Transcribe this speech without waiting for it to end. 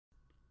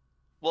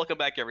Welcome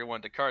back,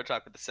 everyone, to Card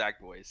Talk with the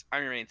Sackboys.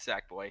 I'm your main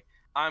Sackboy.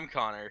 I'm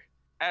Connor,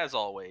 as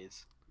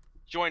always.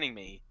 Joining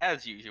me,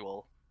 as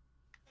usual.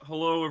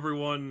 Hello,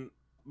 everyone.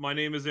 My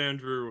name is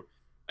Andrew,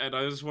 and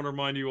I just want to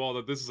remind you all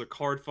that this is a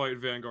Card Fight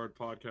Vanguard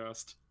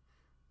podcast.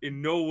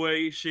 In no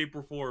way, shape,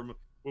 or form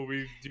will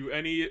we do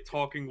any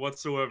talking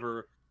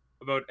whatsoever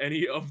about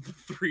any of the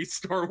 3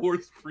 Star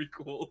Wars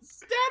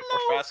prequels.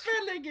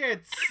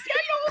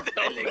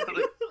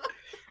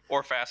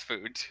 Or fast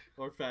food.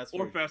 Or fast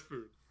Or food. fast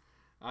food.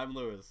 I'm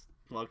Lewis.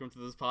 Welcome to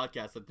this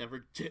podcast that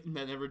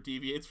never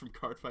deviates from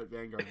Card Fight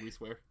Vanguard. We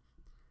swear.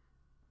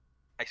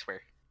 I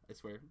swear. I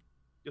swear.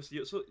 Yes,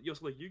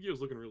 like Yu-Gi-Oh's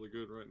looking really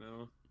good right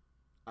now.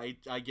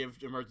 I give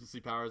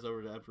emergency powers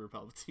over to Emperor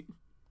Palpatine.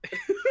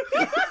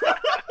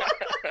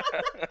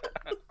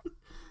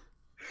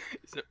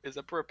 Is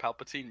Emperor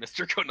Palpatine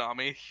Mr.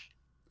 Konami?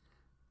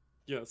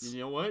 Yes.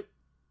 You know what?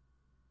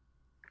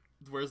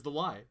 Where's the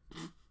lie?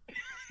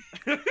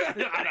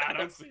 I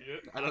don't see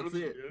it. I don't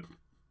see it.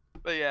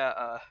 But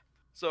yeah,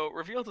 so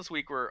reveals this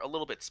week were a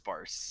little bit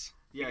sparse.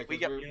 Yeah, we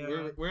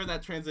we're in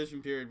that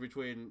transition period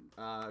between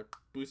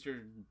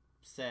booster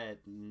set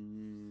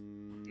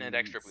and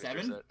extra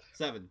booster set.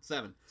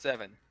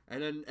 Seven.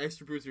 And then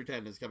extra booster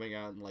 10 is coming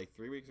out in like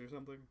 3 weeks or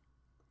something.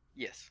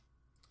 Yes.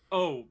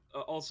 Oh,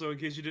 also, in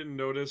case you didn't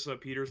notice,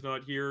 Peter's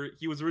not here.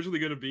 He was originally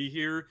going to be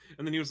here,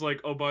 and then he was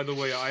like, oh, by the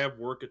way, I have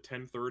work at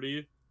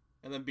 10:30.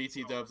 And then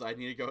BT dubs, I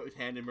need to go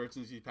hand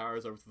emergency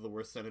powers over to the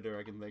worst senator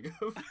I can think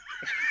of.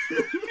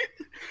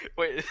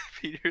 Wait, is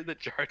Peter the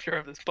Jar Jar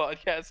of this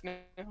podcast now?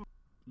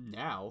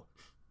 Now?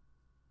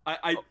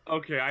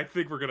 Okay, I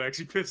think we're gonna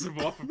actually piss him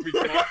off if we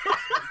talk.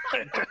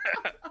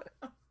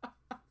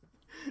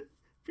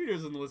 Peter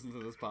doesn't listen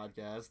to this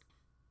podcast.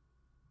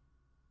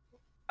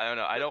 I don't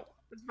know.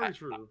 It's very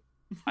true.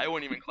 I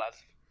wouldn't even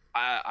classify.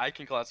 I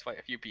can classify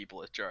a few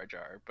people as Jar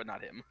Jar, but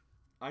not him.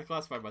 I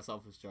classify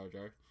myself as Jar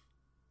Jar.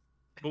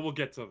 But we'll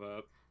get to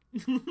that.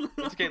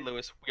 It's okay,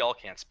 Lewis. We all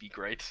can't speak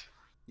right.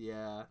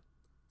 Yeah.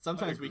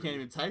 Sometimes we can't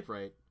even type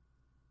right.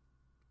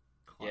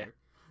 Yeah.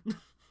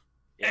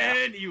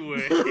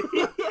 Anyway.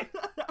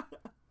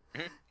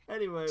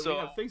 Anyway, So- we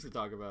have things to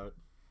talk about.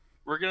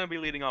 We're gonna be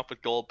leading off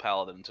with Gold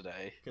Paladin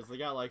today. Because they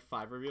got like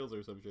 5 reveals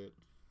or some shit.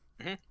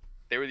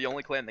 They were the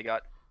only clan that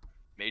got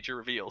major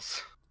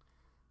reveals.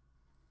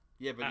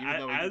 Yeah, but even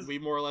though we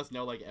more or less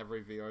know like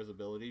every VR's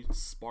ability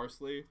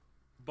sparsely.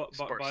 But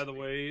by the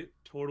way,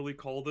 totally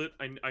called it.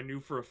 I knew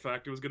for a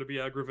fact it was gonna be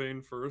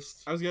Agravain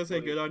first. I was gonna say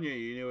good on you.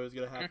 You knew it was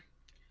gonna happen.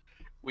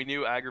 We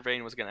knew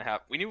Agravain was gonna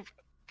happen. We knew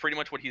pretty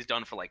much what he's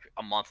done for like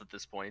a month at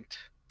this point.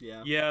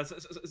 Yeah. Yeah.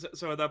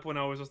 So at that point,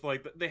 I was just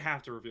like, they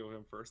have to reveal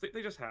him first.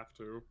 They just have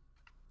to.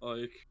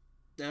 Like.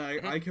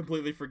 And I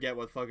completely forget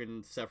what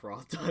fucking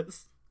Sephiroth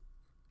does.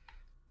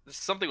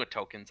 Something with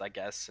tokens, I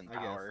guess, and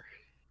power.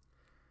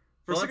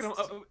 For a Well,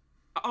 second,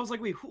 I was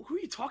like, wait, who are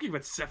you talking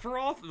about?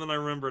 Sephiroth? And then I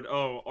remembered,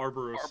 oh,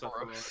 Arboros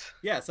Sephiroth.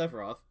 Yeah,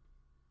 Sephiroth.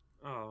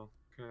 Oh,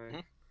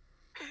 okay.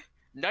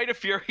 Knight of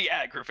Fury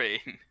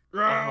Agravain.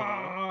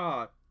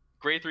 Ah!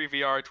 Grade 3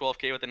 VR,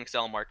 12k with an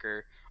Excel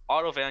marker.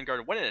 Auto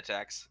Vanguard when it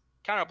attacks.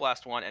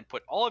 Counterblast 1 and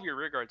put all of your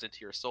rear guards into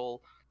your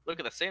soul. Look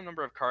at the same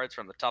number of cards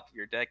from the top of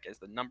your deck as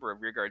the number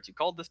of rear guards you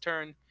called this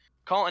turn.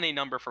 Call any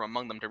number from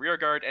among them to rear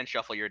guard and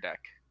shuffle your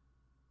deck.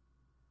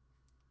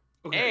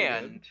 Okay.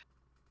 And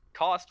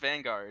cost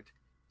Vanguard,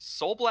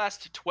 Soul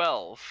Blast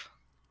 12.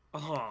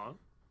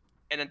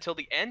 And until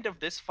the end of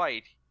this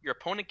fight, your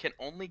opponent can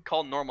only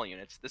call normal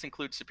units. This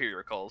includes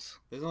superior calls.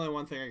 There's only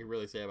one thing I can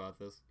really say about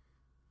this.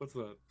 What's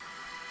that?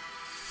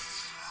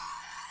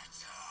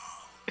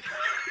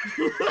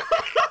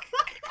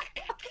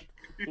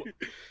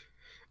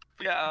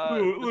 Yeah,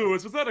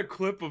 Lewis, was that a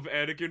clip of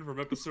Anakin from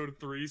Episode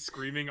 3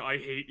 screaming, I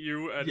hate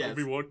you, at Yes.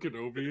 Obi-Wan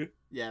Kenobi?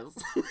 Yes.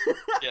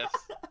 yes.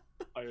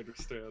 I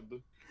understand.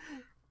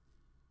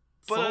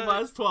 But, Soul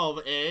Blast 12,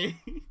 eh?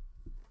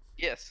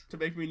 Yes. To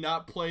make me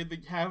not play the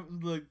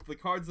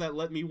cards that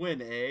let me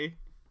win, eh?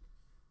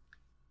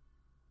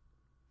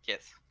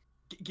 Yes.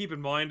 Keep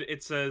in mind,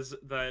 it says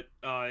that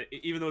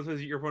even though it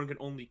says your opponent can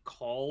only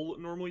call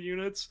normal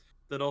units,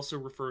 that also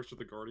refers to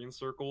the Guardian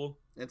Circle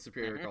And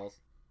superior calls.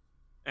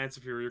 and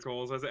superior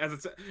calls.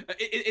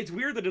 It's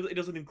weird that it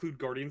doesn't include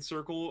Guardian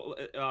Circle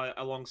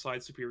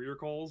alongside superior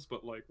calls,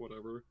 but like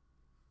whatever.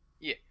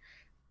 I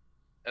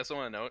also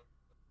want to note,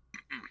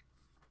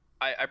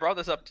 I brought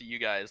this up to you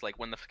guys like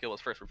when the skill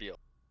was first revealed.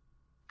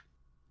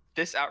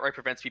 This outright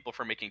prevents people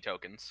from making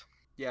tokens.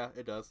 Yeah,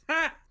 it does.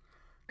 Ha!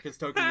 Because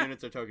token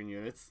units are token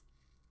units.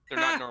 They're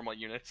not normal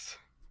units.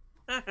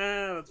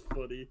 That's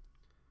funny.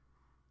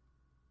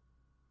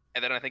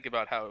 And then I think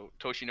about how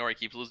Toshinori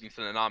keeps losing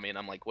to Nanami, and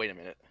I'm like, wait a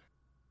minute.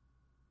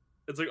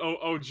 It's like,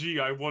 oh, gee,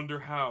 I wonder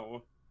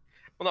how.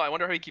 Well, no, I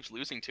wonder how he keeps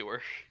losing to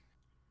her.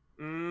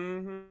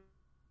 Mm-hmm.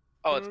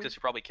 Oh, it's because she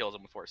probably kills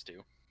him with Force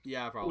 2.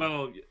 Yeah, probably.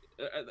 Well,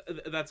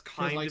 that's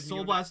kind like of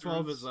Soul Blast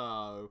 12 is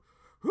oh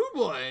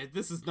boy,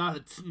 this is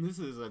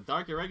a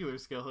dark irregular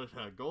skill in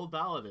a Gold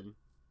Paladin.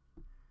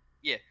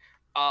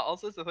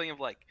 Also, it's the thing of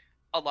like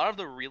a lot of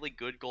the really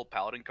good Gold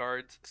Paladin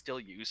cards still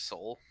use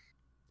Soul.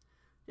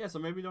 Yeah, so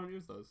maybe don't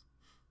use those.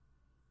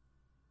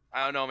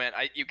 I don't know, man.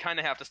 You kind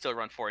of have to still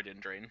run 4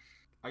 Dindrain.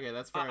 Okay,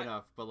 that's fair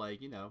enough, but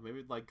like, you know,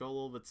 maybe like go a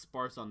little bit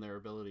sparse on their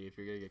ability if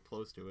you're gonna get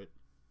close to it.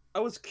 I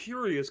was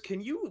curious,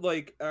 can you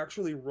like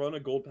actually run a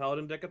Gold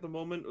Paladin deck at the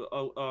moment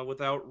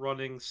without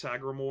running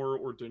Sagramore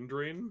or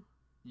Dindrain?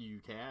 You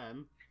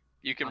can.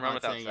 You can I'm run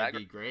not without saying it'd be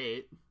Sagramore.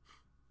 great.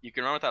 You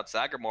can run without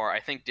Sagramore. I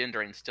think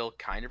Dindrain's still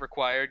kind of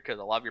required because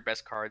a lot of your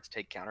best cards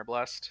take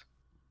Counterblast.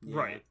 Yeah,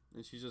 Right.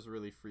 and she's just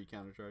really free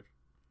countercharge.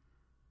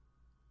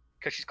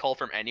 Because she's called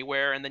from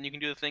anywhere, and then you can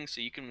do the thing. So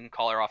you can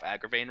call her off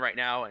Agravain right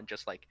now and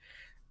just like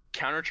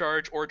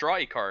countercharge or draw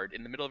a card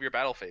in the middle of your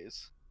battle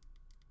phase.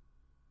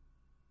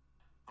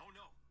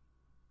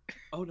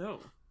 Oh no.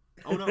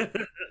 Oh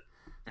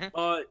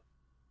no.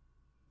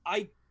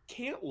 I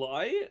can't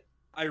lie.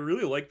 I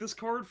really like this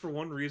card for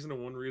one reason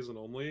and one reason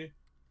only.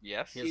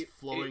 Yes. He has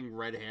flowing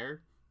red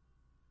hair.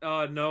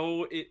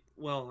 No,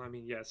 well, I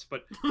mean, yes,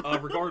 but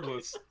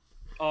regardless,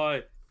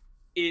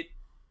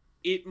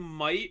 it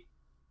might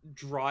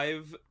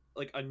drive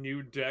like a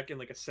new deck in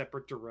like a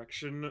separate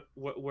direction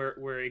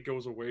where it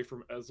goes away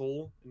from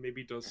Ezel and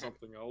maybe does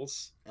something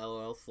else.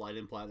 LOL, slide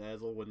in Plat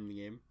Azel, winning the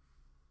game.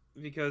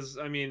 Because,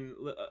 I mean,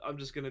 I'm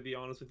just gonna be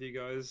honest with you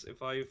guys,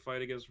 if I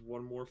fight against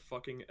one more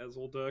fucking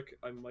Ezel deck,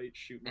 I might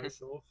shoot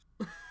myself.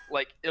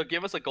 Like, it'll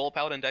give us a Gold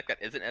Paladin deck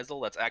that isn't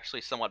Ezel that's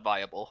actually somewhat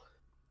viable.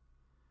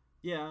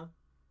 Yeah.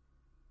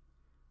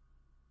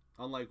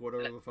 Unlike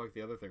whatever the fuck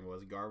the other thing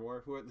was,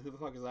 Garmor. Who the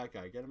fuck is that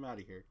guy? Get him out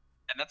of here.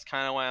 And that's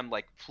kind of why I'm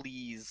like,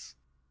 please.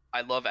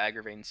 I love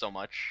Agravain so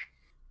much.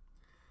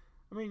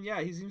 I mean,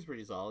 yeah, he seems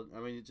pretty solid. I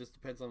mean, it just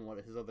depends on what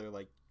his other,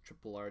 like,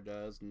 triple R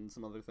does and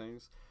some other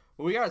things.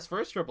 Well, we got his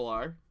first triple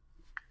R.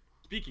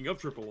 Speaking of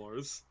triple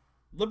Rs.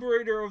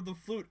 Liberator of the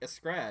Flute,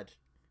 Eskrad.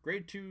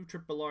 Grade 2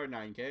 triple R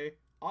 9k.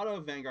 Auto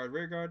Vanguard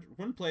Rearguard.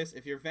 One place,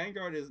 if your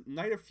Vanguard is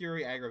Knight of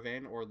Fury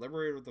Agravain or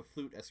Liberator of the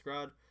Flute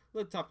Eskrad,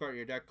 let the top card of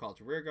your deck call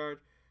to Rearguard.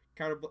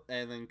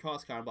 And then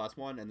cost Counterblast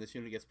 1, and this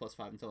unit gets +5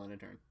 until end of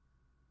turn.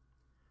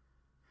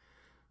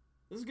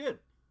 This is good.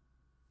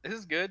 This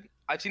is good.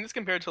 I've seen this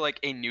compared to like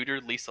a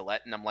neutered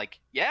Liselette, and I'm like,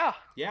 yeah,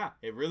 Yeah,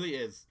 it really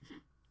is.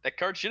 that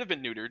card should have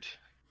been neutered.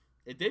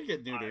 It did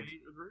get neutered.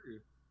 I agree.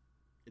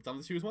 It's on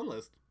the Choose One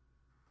list.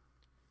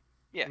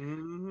 Yeah.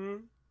 Mm-hmm.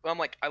 But I'm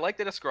like, I like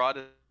that Eskrad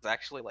is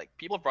actually like,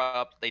 people have brought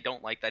up they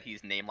don't like that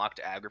he's name locked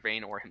to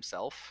Agravain or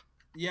himself.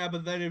 Yeah,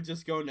 but then it'd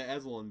just go into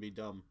Ezel and be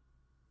dumb.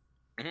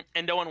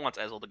 And no one wants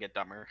Ezel to get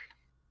dumber.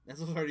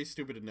 Ezel's already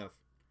stupid enough.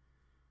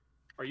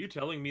 Are you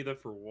telling me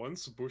that for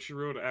once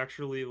Bushiroad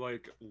actually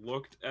like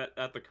looked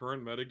at the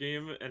current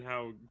metagame and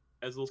how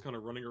Ezel's kind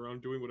of running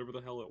around doing whatever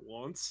the hell it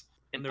wants,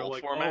 In and they're both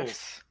like,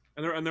 formats.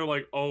 oh, and they're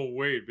like, oh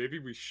wait, maybe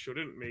we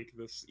shouldn't make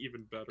this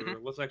even better.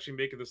 Let's actually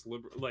make this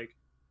like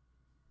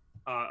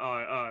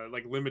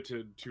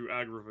limited to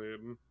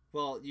Agravain.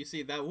 Well, you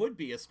see, that would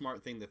be a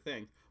smart thing to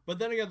think. But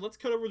then again, let's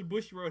cut over to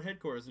Bushiroad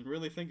headquarters and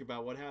really think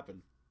about what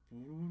happened.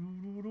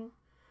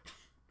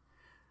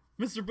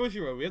 Mr.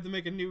 Bushiroad, we have to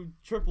make a new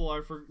triple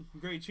R for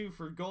grade 2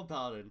 for Gold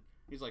Paladin.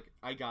 He's like,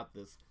 I got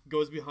this.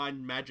 Goes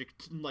behind magic,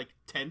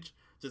 tent.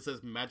 Just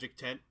says magic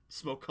tent.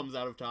 Smoke comes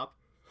out of top.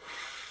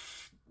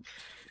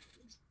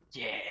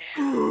 Yeah.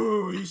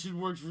 Ooh, he should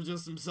work for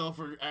just himself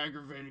or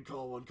Agravain and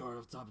call one card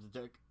off the top of the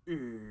deck.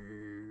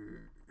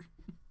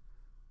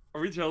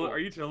 Are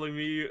you telling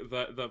me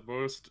that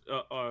most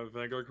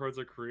Vanguard cards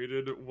are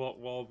created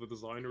while the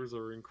designers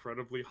are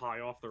incredibly high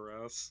off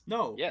their ass?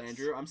 No, Yes.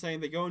 Andrew, I'm saying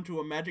they go into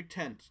a magic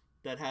tent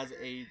that has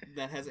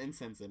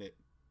incense in it.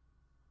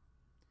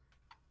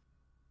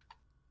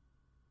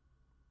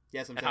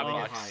 Yes, I'm saying they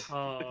get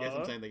high. Yes,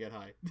 I'm saying they get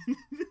high.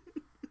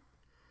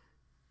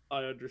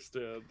 I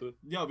understand.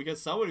 No,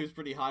 because someone who's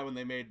pretty high when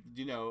they made,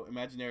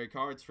 imaginary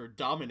cards for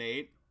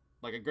Dominate,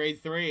 like a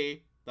grade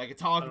 3, that I could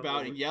talk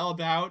about and yell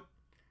about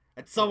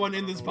at someone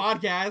in this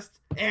podcast,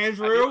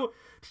 Andrew.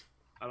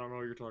 I don't know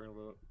what you're talking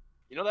about.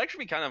 You know, that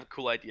actually be kind of a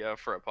cool idea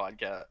for a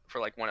podcast, for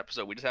like one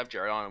episode. We just have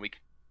Jared on and we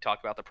can talk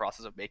about the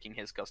process of making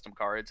his custom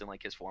cards and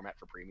like his format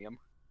for premium.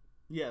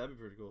 Yeah, that'd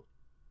be pretty cool.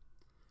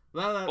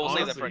 Well, We'll save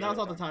that honestly, for now's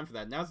another not the time for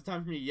that. Now's the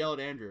time for me to yell at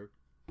Andrew.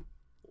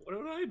 What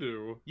did I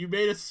do? You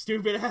made a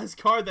stupid ass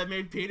card that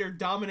made Peter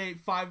dominate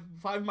five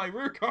of my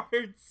rear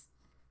cards.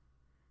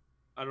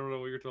 I don't know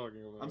what you're talking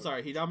about. I'm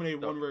sorry, he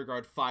dominated one rear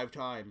guard 5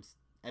 times,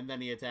 and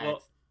then he attacked.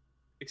 Well,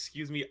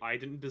 excuse me, I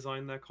didn't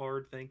design that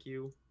card, thank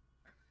you.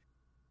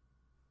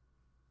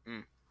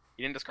 You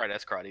didn't discard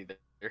Eskrad either.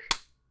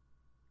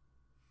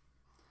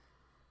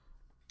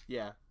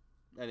 Yeah.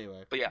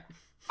 Anyway. But yeah,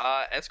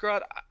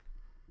 Eskrad,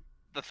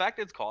 the fact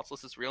that it's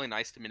costless is really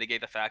nice to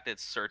mitigate the fact that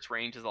its search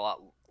range is a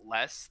lot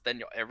less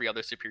than every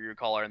other superior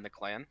caller in the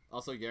clan.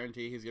 Also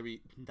guarantee he's gonna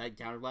be that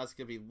counterblast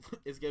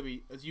is gonna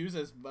be used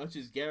as much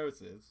as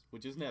Garrus is,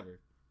 which is never.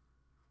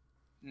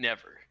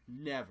 Never.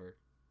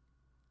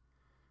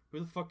 Who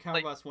the fuck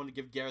counterblast wanted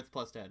to give Gareth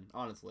 +10?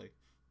 Honestly.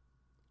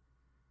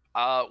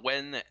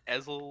 When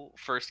Ezel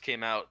first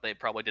came out, they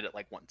probably did it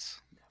like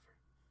once. Never.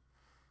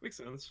 Makes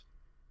sense.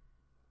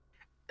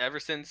 Ever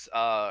since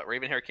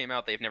Ravenhair came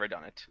out, they've never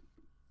done it.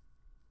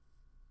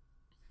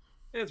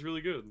 Yeah, Yeah, it's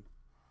really good.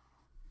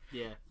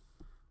 Yeah.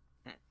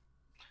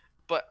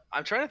 But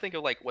I'm trying to think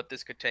of like what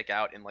this could take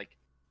out in like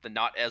the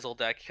not Ezel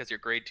deck because your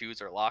grade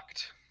 2s are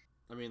locked.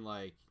 I mean,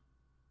 like,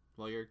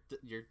 well, your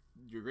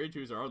grade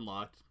 2s are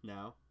unlocked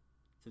now,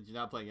 since you're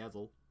not playing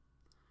Ezel.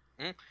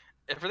 If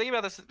we're thinking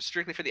about this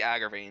strictly for the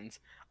Agravains,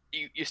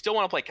 you still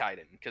want to play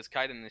Kaiden because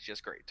Kaiden is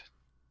just great.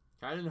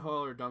 Kaiden and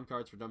Hoyle are dumb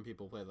cards for dumb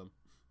people. Play them.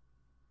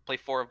 Play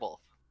 4 of both.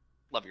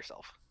 Love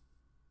yourself.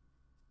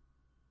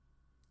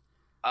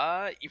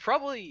 You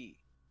probably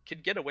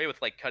could get away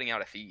with like cutting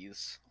out a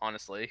Thieves,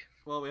 honestly.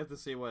 Well, we have to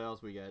see what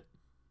else we get.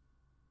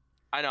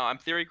 I know I'm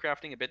theory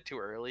crafting a bit too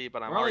early,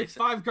 but I'm We're only already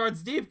 5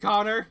 cards deep,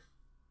 Connor.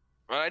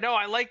 But I know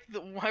I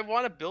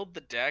want to build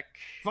the deck.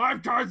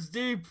 5 cards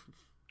deep.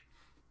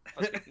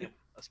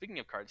 Speaking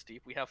of cards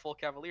deep, we have full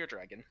Cavalier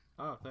Dragon.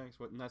 Oh, thanks.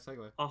 What nice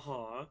segue.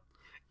 Uh-huh.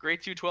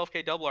 Grade 2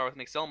 12k double R with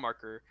an Excel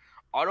marker.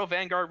 Auto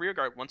Vanguard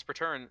Rearguard once per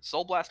turn.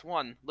 Soul Blast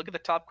 1. Look at the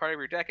top card of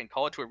your deck and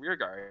call it to a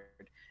Rearguard.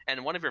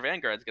 And one of your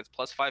Vanguards gets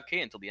plus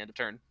 5k until the end of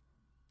turn.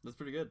 That's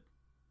pretty good.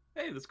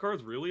 Hey, this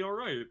card's really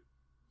alright.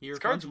 He This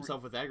refunds card's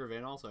himself with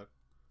Agravain also.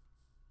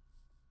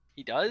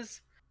 He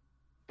does,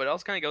 but it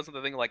also kind of goes with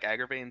the thing like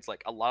Agravain's,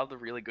 like a lot of the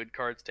really good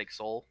cards take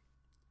Soul.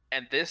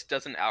 And this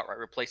doesn't outright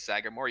replace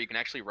Sagamore. You can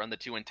actually run the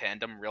two in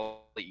tandem really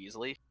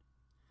easily.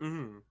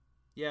 Mm-hmm.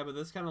 Yeah, but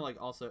this kind of like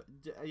also...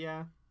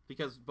 yeah,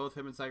 because both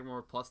him and Sagamore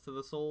are plus to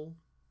the soul.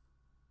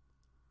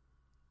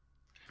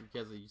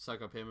 Because you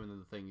suck up him and then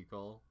the thing you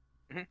call.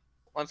 Well,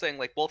 I'm saying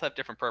like both have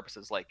different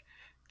purposes. Like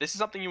this is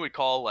something you would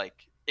call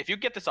like if you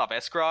get this off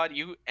Escrod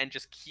and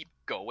just keep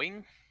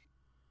going.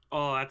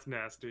 Oh, that's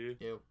nasty.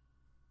 Ew.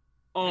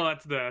 Oh,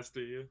 that's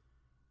nasty.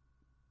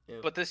 Ew.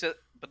 But this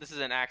is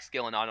an axe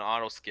skill and not an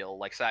auto skill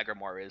like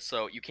Sagamore is.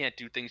 So you can't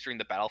do things during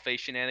the battle phase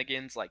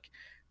shenanigans. Like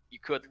you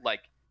could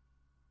like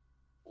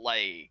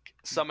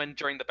summon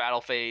during the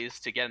battle phase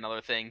to get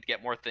another thing, to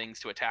get more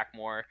things, to attack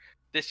more.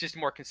 This just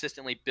more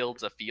consistently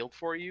builds a field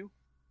for you.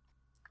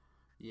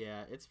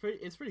 Yeah, it's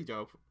pretty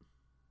dope.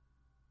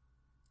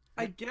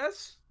 I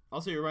guess.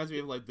 Also, it reminds me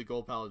of like the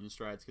Gold Paladin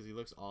strats because he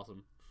looks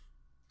awesome.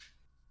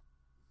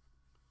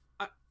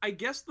 I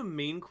guess the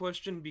main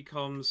question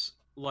becomes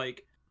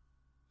like,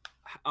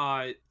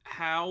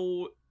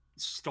 how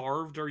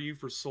starved are you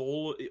for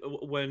soul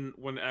when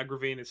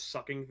Agravain is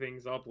sucking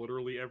things up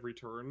literally every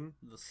turn?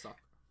 The suck.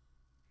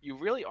 You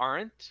really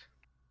aren't.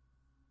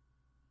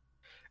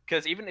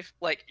 Because even if,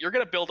 like, you're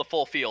going to build a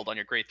full field on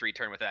your grade 3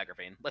 turn with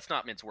Agravain. Let's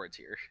not mince words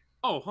here.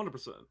 Oh,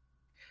 100%.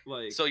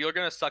 Like, So you're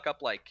going to suck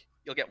up, like,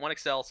 you'll get 1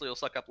 Excel, so you'll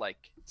suck up,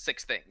 like,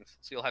 6 things.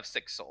 So you'll have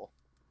 6 soul.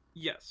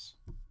 yes.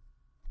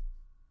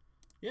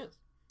 Yes.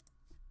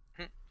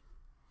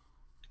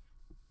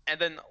 And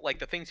then, like,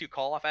 the things you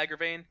call off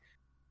Agravain,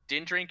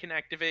 Dindrain can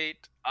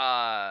activate,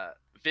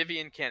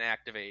 Vivian can't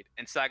activate,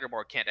 and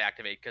Sagamore can't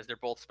activate because they're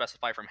both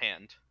specified from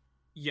hand.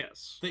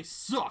 Yes. They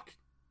suck!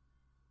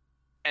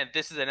 And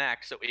this is an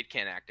axe, so it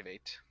can't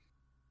activate.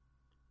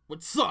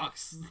 What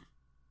sucks?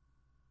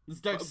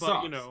 This deck But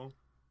sucks. you know,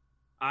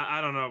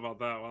 I don't know about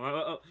that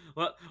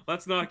one.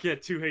 Let's not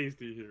get too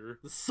hasty here.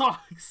 This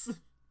sucks!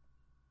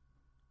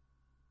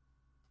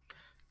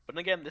 But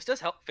again, this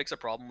does help fix a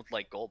problem with,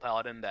 like, Gold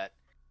Paladin that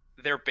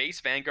their base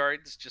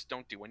Vanguards just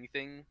don't do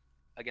anything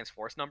against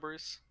force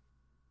numbers.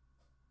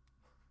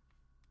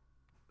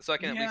 So I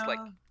can at least, like,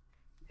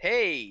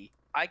 hey,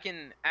 I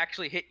can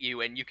actually hit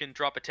you and you can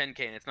drop a 10k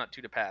and it's not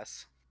 2 to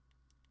pass.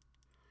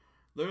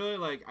 Literally,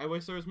 like, I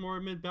wish there was more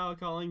mid-battle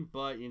calling,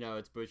 but, you know,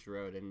 it's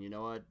Bushiroad, and you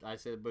know what? I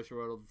say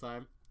Bushiroad all the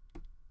time.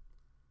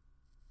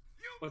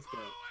 What's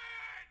that?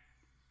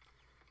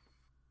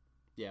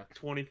 Yeah.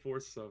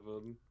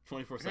 24/7.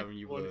 24/7,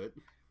 you blew it.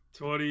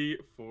 24/7.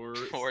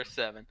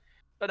 4/7.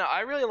 But no,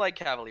 I really like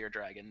Cavalier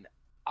Dragon.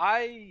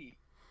 In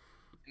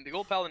the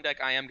Gold Paladin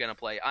deck I am going to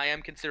play, I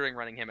am considering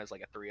running him as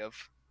like a 3 of.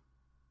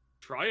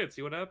 Try it,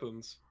 see what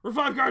happens. We're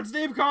 5 cards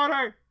deep,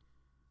 Connor!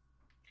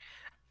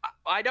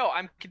 I know,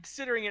 I'm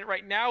considering it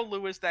right now,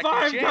 Lewis. That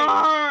 5 could change.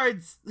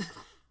 cards!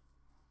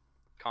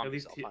 Calm At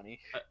least yourself, he- honey.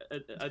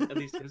 At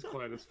least his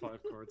client is 5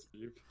 cards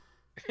deep.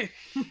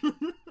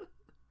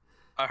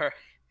 Alright.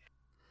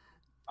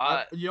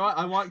 You know what?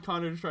 I want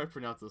Connor to try to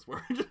pronounce this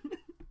word.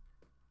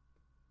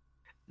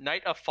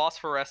 Knight of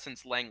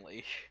Phosphorescence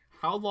Langley.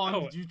 How long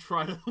Oh. did you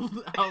try to...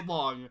 How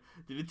long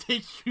did it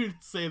take you to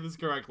say this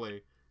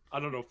correctly? I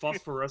don't know,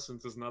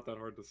 phosphorescence is not that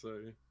hard to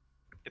say.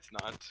 It's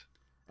not.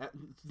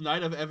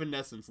 Knight of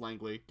Evanescence,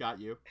 Langley. Got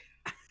you.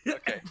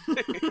 Okay.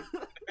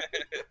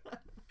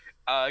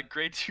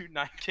 Grade 2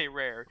 9k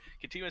rare.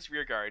 Continuous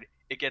rearguard.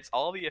 It gets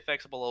all the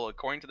effects below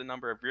according to the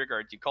number of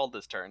rearguards you called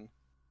this turn.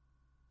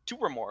 2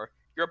 or more.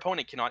 Your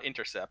opponent cannot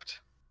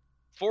intercept.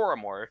 4 or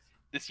more.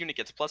 This unit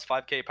gets plus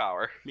 5k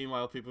power.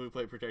 Meanwhile, people who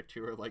play Protect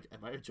 2 are like,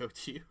 am I a joke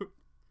to you?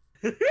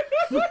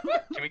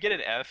 Can we get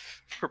an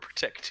F for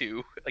Protect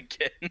 2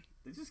 again?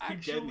 They just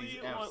keep getting these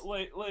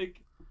Actually, Fs.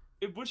 like,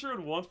 if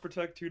Bushiroad wants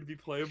Protect 2 to be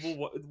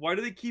playable, why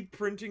do they keep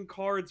printing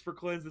cards for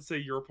clans that say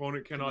your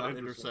opponent cannot Cannot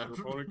intercept, intercept.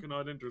 your opponent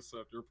cannot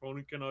intercept, your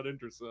opponent cannot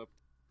intercept?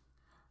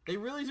 They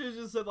really should have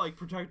just said, like,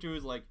 Protect 2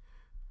 is like,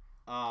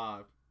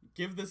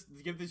 give this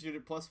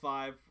unit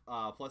 +5,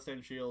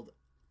 +10 shield,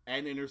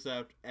 and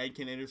intercept, and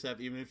can intercept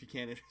even if you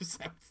can't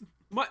intercept.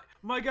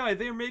 My guy,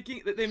 they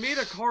made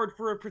a card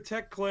for a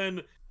protect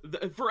clan,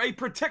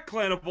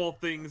 of all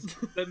things,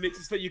 that makes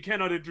it so that you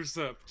cannot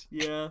intercept.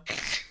 Yeah.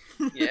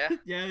 Yeah.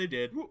 Yeah, they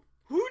did.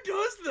 Who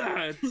does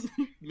that?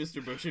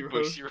 Mr. Bushy Road.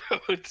 Bushy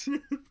Road.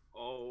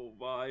 Oh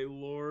my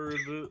lord!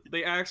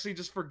 They actually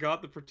just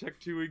forgot that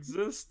Protect 2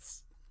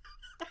 exists.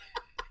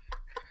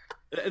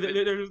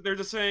 They're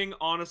just saying,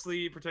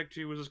 honestly, Protect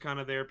 2 was just kind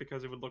of there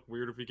because it would look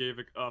weird if we gave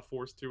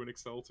Force 2 and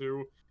Excel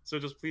 2. So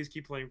just please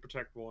keep playing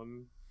Protect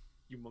 1,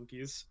 you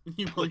monkeys.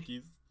 You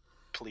monkeys.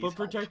 Please. But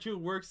Protect 2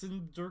 works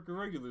in Dark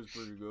Irregulars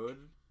pretty good.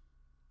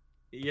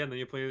 Yeah, and then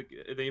you play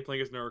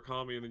against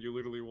Narukami, and then you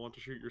literally want to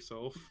shoot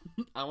yourself.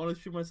 I want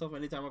to shoot myself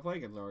anytime I play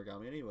against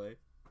Narukami anyway.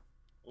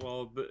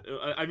 Well,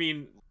 I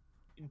mean,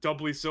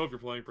 doubly so if you're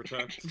playing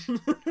Protect.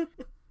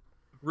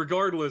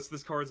 Regardless,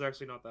 this card's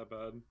actually not that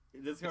bad.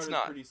 This card It's is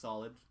not. pretty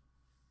solid.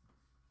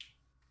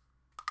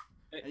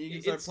 And you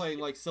can start playing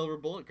like silver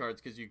bullet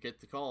cards because you get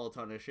to call a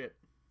ton of shit.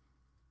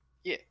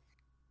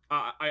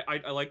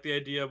 I like the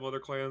idea of other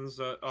clans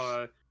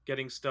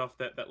getting stuff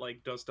that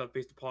like does stuff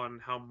based upon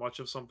how much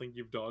of something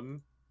you've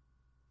done.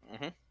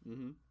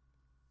 Mm-hmm.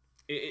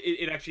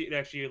 It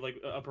actually like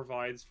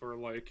provides for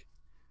like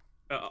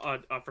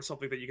for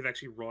something that you can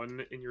actually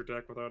run in your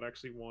deck without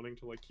actually wanting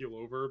to like keel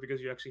over,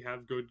 because you actually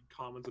have good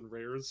commons and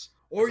rares.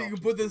 Or as you can options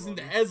put to this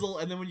into run.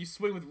 Ezel, and then when you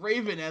swing with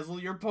Raven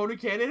Ezel, your opponent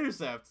can't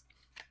intercept.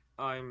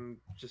 I'm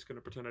just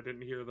gonna pretend I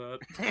didn't hear that.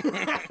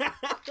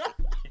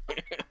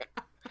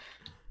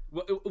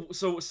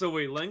 So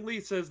wait, Langley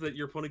says that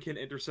your opponent can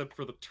intercept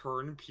for the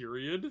turn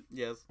period.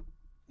 Yes.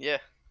 Yeah.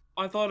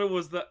 I thought it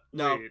was that.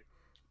 No. Wait,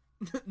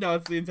 No,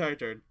 it's the entire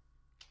turn.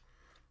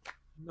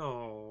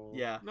 no.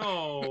 Yeah.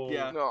 No.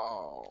 Yeah.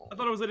 No. I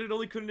thought it was that it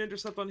only couldn't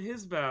intercept on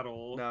his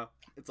battle. No,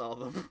 it's all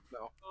of them.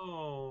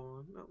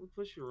 Oh, not with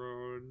Push Your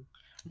Own.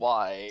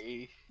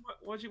 Why?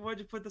 Why'd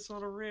you put this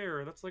on a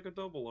rare? That's like a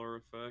double R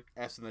effect.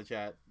 S in the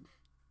chat.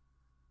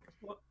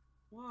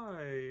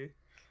 Why?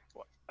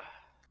 What?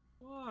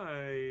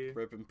 Why?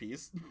 Rip in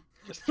peace.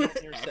 Just can't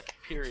intercept.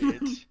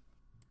 Period.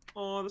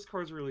 Oh, this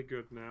card's really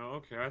good now.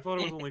 Okay, I thought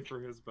it was only for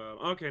his battle.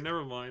 Okay,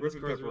 never mind. This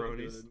Rip and card's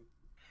really pepperonis. good.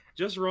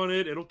 Just run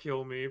it. It'll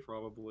kill me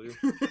probably.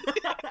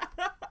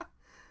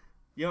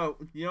 You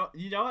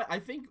know what? I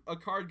think a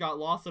card got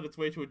lost on its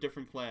way to a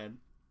different clan.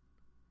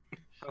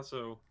 How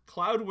so?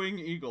 Cloudwing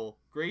Eagle,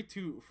 Grade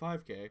 2,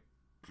 5k.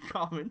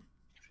 Common.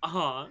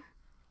 Uh-huh.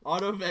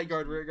 Auto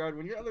Vanguard Rearguard.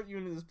 When your other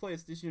unit is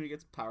placed, this unit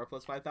gets power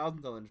plus 5,000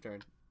 until end of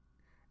turn.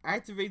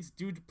 Activates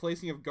due to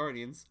placing of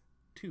Guardians,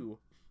 2.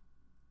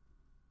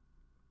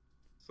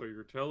 So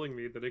you're telling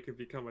me that it could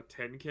become a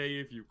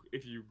 10k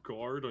if you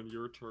guard on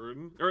your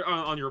turn, or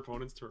on your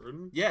opponent's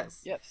turn?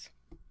 Yes. Yes.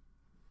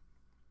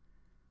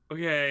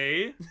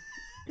 Okay.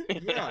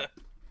 Yeah.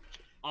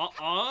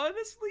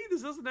 Honestly,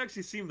 this doesn't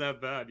actually seem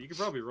that bad. You could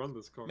probably run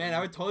this card. Man, I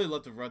would totally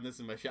love to run this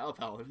in my Shadow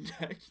Paladin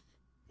deck.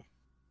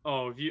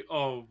 But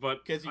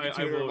Because you can I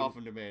tutor him will- off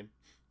in domain.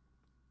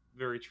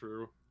 Very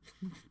true.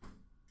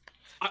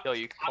 Yo,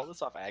 you can call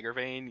this off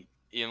Agravain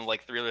in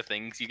like 3 other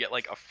things. You get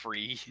like a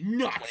free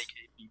Nuts! 20k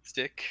beat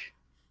stick.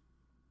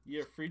 You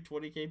get a free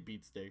 20k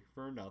beat stick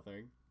for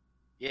nothing.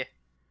 I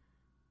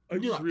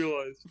just Nuts.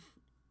 realized.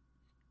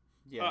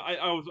 Yeah.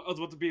 I was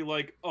about to be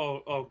like,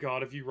 oh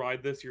god, if you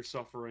ride this, you're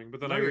suffering. But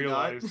then No, I you're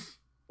not. realized,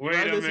 You wait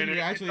ride a this and minute,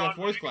 you're actually it's a on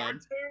Force Vanguard Clan.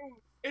 too.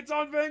 It's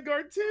on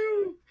Vanguard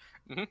too.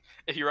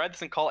 If you ride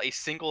this and call a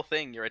single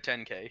thing, you're a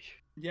 10k.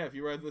 Yeah, if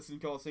you ride this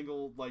and call a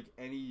single, like,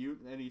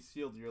 any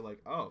shield, you're like,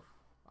 oh,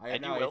 I am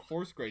And you now a will.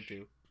 Force Grade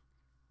 2.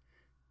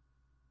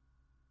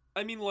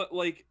 I mean,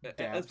 like,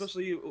 Dabs.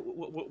 especially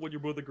when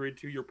you're both a grade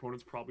 2, your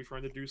opponent's probably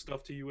trying to do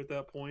stuff to you at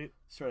that point.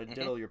 Just try to Mhm.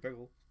 diddle your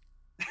pickle.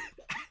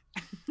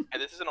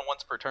 And this isn't a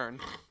once per turn.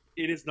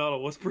 It is not a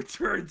once per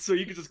turn, so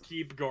you can just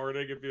keep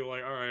guarding and be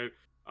like, all right,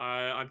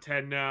 I'm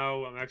 10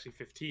 now. I'm actually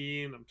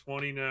 15. I'm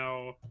 20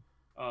 now.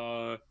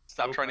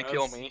 Stop No trying to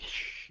kill pass. me.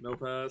 No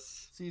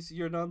pass. See,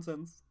 your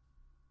nonsense.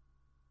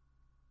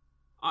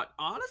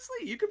 Honestly,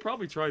 you could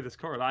probably try this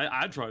card.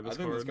 I'd try I this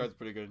think card. this card's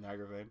pretty good in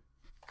Agravain.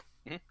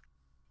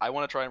 I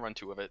want to try and run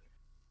 2 of it.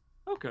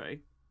 Okay.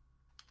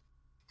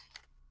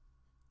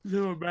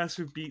 No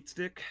massive beat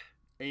stick.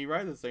 And you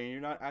ride this thing and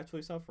you're not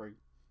actually suffering.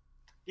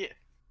 Yeah.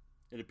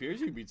 It appears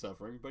you'd be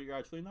suffering, but you're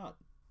actually not.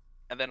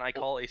 And then I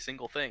call a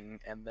single thing,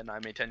 and then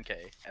I'm a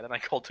 10k. And then I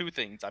call 2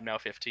 things, I'm now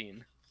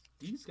 15.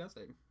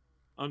 Disgusting.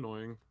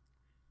 Annoying.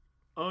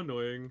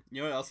 Annoying.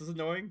 You know what else is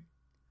annoying?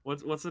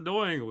 What's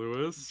annoying,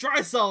 Lewis?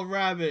 Drysell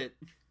Rabbit!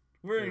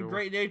 We're in Ew.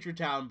 Great Nature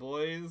Town,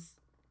 boys.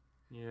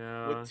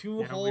 Yeah. With 2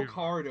 yeah, whole we've-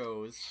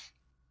 cardos.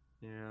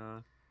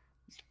 Yeah.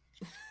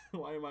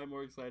 Why am I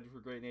more excited for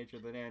Great Nature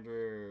than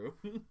Andrew?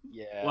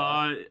 Yeah.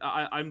 Well,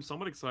 I'm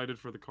somewhat excited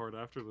for the card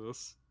after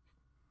this.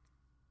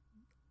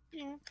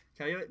 Can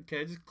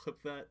I just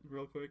clip that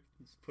real quick?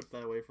 Just put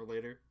that away for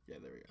later? Yeah,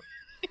 there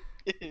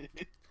we go.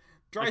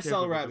 I can't Drysell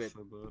believe I Rabbit. just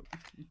said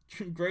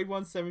that. Grade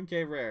 1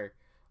 7k rare.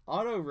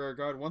 Auto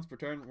rearguard once per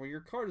turn. When your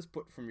card is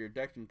put from your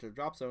deck into the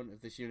drop zone,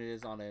 if this unit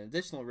is on an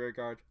additional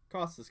rearguard,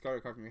 cost discard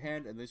a card from your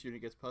hand, and this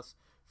unit gets plus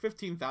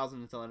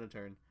 15,000 until end of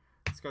turn.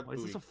 Discard Why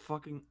is booty.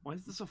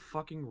 this a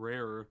fucking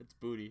rare? It's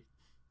booty.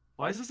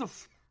 Why is this a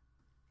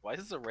Why is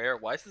this a rare?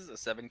 Why is this a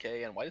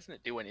 7K? And why doesn't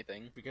it do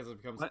anything? Because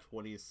it becomes What?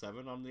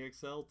 27 on the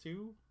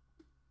XL2?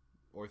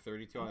 Or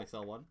 32 on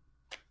XL1?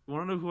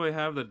 wanna know who I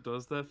have that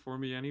does that for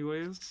me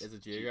anyways? Is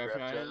it Geograph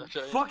Giant?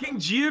 Fucking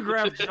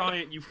Geograph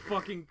Giant, you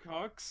fucking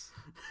cucks!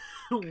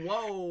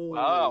 Whoa!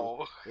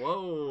 Wow.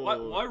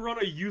 Whoa! Why run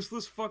a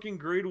useless fucking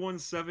grade 1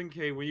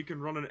 7K when you can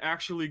run an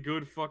actually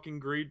good fucking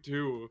grade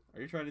 2?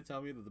 Are you trying to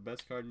tell me that the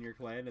best card in your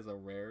clan is a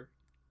rare?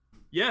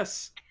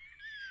 Yes!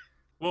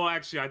 Well,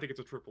 actually, I think it's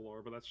a triple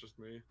R, but that's just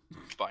me.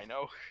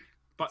 Bino.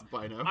 It's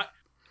Bino.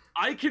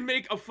 I can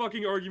make a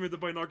fucking argument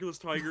that Binoculus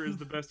Tiger is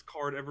the best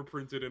card ever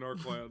printed in our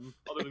clan,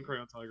 other than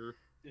Crayon Tiger.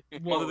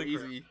 Whoa, other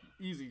than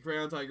easy.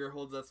 Crayon Tiger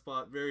holds that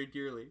spot very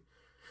dearly.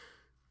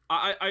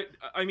 I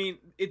mean,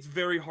 it's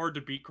very hard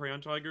to beat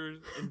Crayon Tiger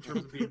in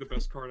terms of being the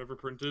best card ever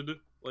printed,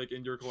 like,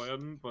 in your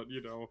clan, but,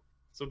 you know,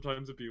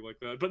 sometimes it be like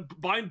that.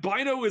 But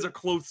Bino is a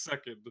close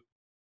second.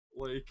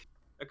 Like,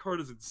 that card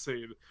is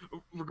insane.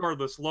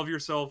 Regardless, love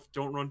yourself,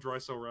 don't run Dry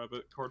Cell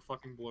Rabbit, card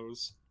fucking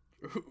blows.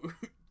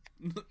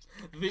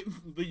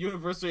 the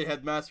University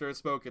Headmaster has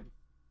spoken.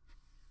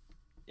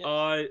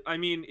 I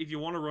mean, if you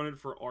want to run it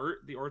for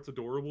art, the art's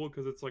adorable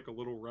because it's like a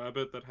little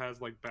rabbit that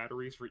has, like,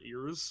 batteries for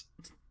ears.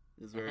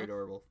 It's very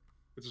adorable.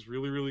 Which is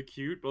really, really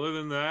cute. But other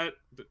than that,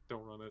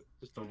 don't run it.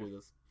 Just Don't do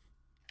this.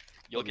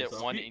 You'll Love get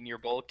yourself. one in your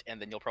bulk,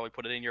 and then you'll probably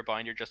put it in your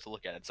binder just to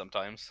look at it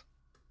sometimes.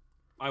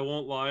 I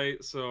won't lie,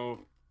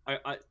 so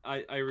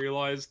I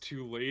realized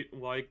too late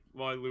why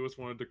Lewis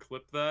wanted to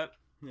clip that.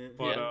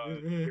 But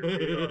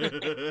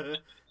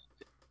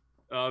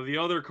the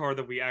other card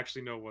that we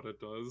actually know what it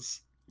does.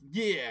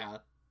 Yeah.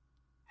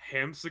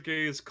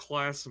 Hamsuke's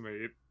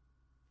classmate,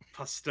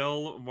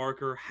 Pastel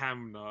Marker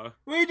Hamna.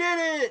 We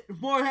did it!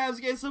 More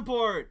Hamsuke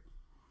support!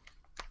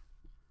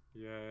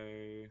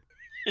 Yay.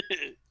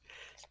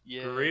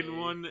 Yeah. Grade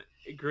 1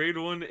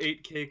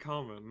 8K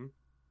common.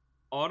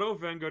 Auto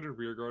Vanguard and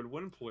Rearguard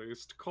when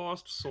placed,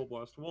 cost Soul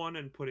Blast 1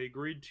 and put a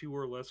grade 2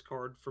 or less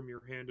card from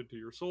your hand into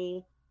your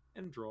soul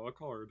and draw a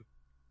card.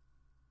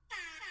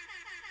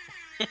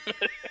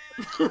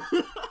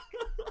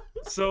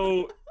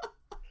 So,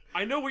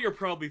 I know what you're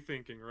probably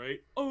thinking,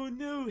 right? Oh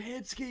no,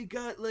 Hamsuke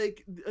got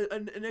like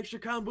an extra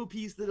combo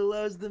piece that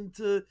allows them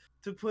to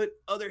put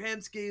other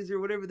Hamsukes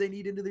or whatever they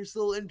need into their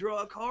soul and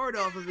draw a card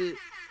off of it.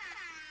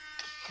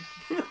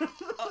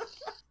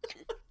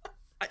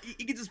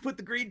 You can just put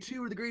the grade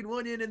 2 or the grade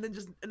 1 in and then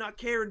just not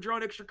care and draw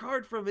an extra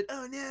card from it.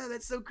 Oh no,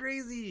 that's so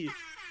crazy.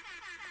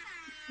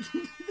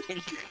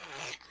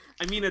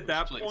 I mean, at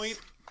that Please. point,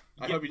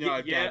 I hope you know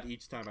I yeah. died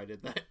each time I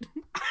did that.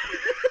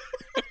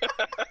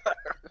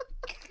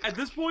 At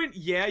this point,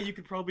 yeah, you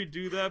could probably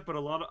do that, but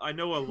I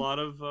know a lot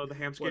of the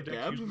Hamsuke What, decks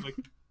Gab? usually, like,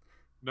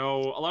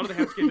 no, a lot of the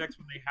Hamsuke decks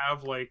when they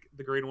have like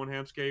the grade 1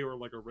 Hamsuke or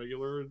like a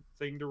regular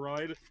thing to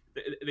ride,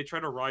 they try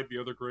to ride the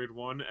other grade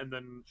 1 and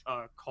then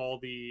call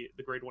the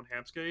grade 1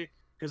 Hamsuke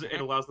because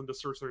it allows them to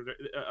search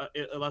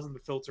it allows them to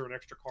filter an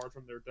extra card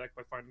from their deck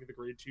by finding the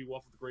grade 2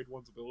 off of the grade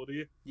 1's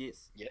ability.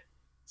 Yes.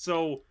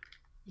 So,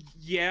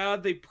 yeah,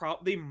 they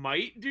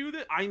might do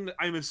that.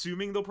 I'm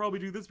assuming they'll probably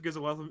do this because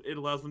it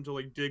allows them to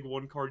like dig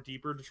one card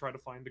deeper to try to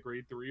find the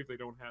grade 3 if they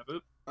don't have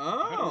it.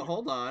 Oh,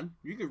 hold on.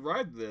 You could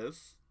ride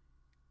this.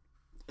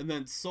 And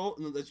then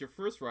that's your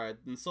first ride.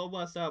 Then Soul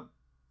Blast out,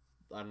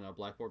 I don't know,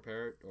 Blackboard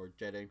Parrot or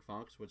Jet Ink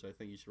Funks, which I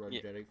think you should ride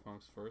Jet Ink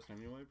Funks first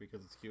anyway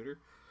because it's cuter.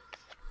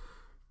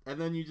 And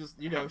then you just,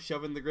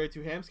 shove in the grade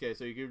 2 Hamsuke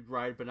so you could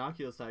ride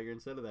Binoculus Tiger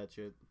instead of that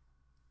shit.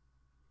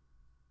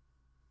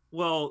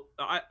 Well,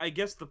 I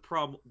guess the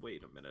problem...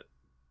 Wait a minute.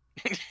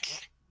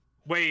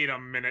 Wait a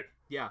minute.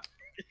 Yeah.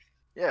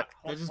 Yeah.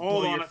 That just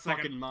Hold blow on your a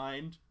second. fucking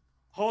mind.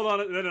 Hold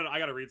on. No, I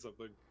gotta read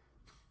something.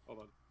 Hold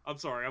on. I'm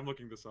sorry, I'm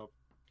looking this up.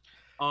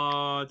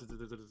 I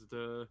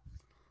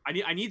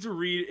need to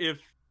read if...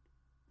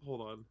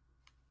 Hold on.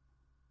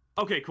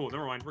 Okay, cool.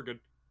 Never mind. We're good.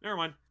 Never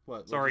mind.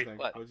 What? Sorry.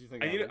 What did you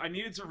think? I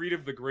needed to read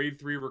if the grade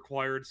 3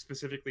 required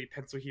specifically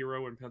Pencil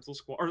Hero and Pencil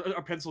Squire,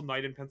 or Pencil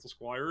Knight and Pencil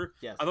Squire.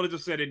 Yes. I thought it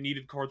just said it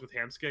needed cards with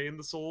Hamsuke in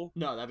the soul.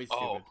 No, that'd be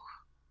stupid.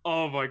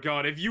 Oh my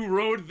god! If you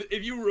rode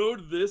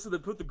this and then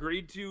put the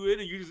grade 2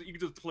 in, and you can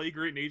just play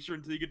Great Nature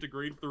until you get to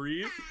grade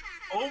 3.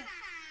 Oh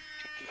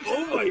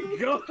my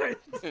god!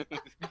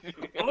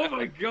 Oh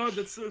my god,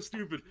 that's so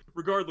stupid.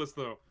 Regardless,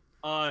 though,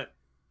 I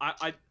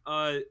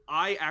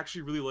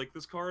actually really like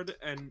this card,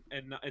 and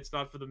it's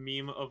not for the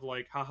meme of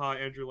like, haha,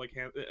 Andrew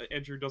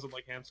doesn't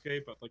like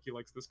Hamsuke, but like he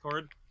likes this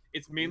card.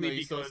 It's mainly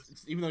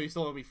because even though you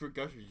still owe me Fruit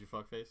Gushers, you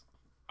fuckface.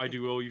 I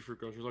do owe you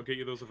Fruit Gushers. I'll get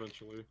you those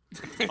eventually.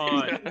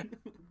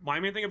 My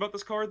main thing about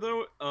this card,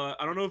 though,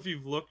 I don't know if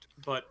you've looked,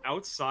 but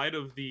outside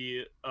of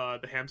the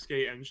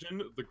Hamsuke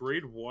engine, the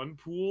grade 1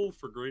 pool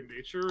for Great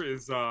Nature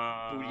is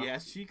Booty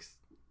ass cheeks.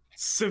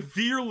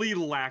 severely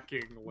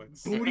lacking.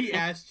 Let's say. Booty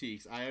ass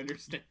cheeks. I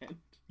understand.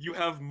 You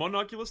have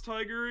Monoculus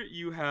Tiger,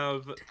 you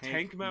have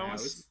Tank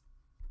Mouse,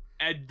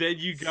 and then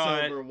you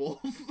got Silver Wolf.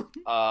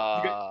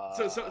 I'll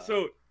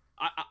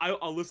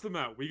list them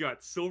out. We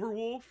got Silver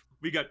Wolf,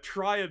 we got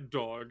Triad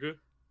Dog,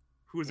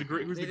 who's the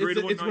grade one. It's grade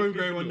 1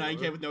 vanilla.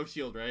 9K with no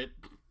shield, right?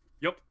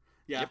 Yep.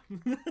 Yeah.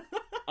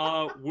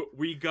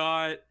 We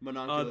got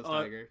Monoculus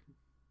Tiger,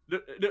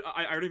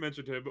 I already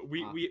mentioned him, but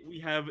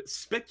we have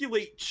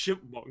Speculate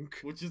Chipmunk,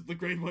 which is the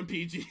grade 1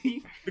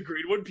 PG. the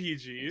grade 1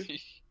 PG.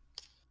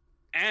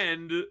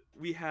 And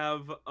we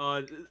have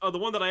the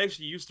one that I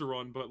actually used to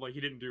run, but like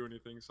he didn't do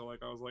anything, so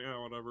like I was like,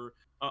 oh whatever.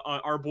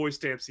 Our boy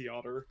Stampsy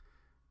Otter.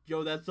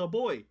 Yo, that's a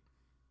boy.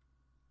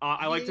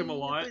 I liked him a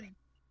lot,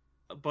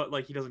 but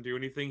like he doesn't do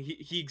anything.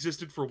 He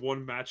existed for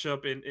one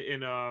matchup in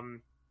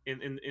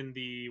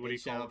the what do you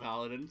Shadow call it?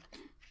 Paladin.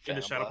 In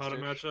the Shadow Paladin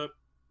matchup,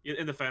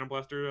 in the Phantom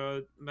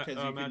Blaster Because you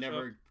matchup. can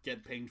never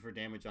get pinged for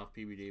damage off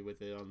PBD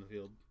with it on the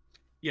field.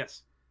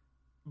 Yes,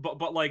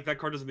 but like that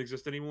card doesn't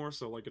exist anymore,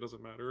 so like it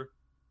doesn't matter.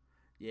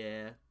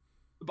 Yeah.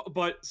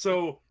 But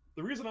so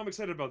the reason I'm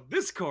excited about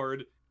this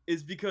card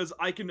is because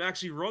I can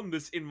actually run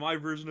this in my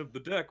version of the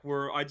deck,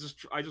 where I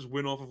just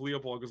win off of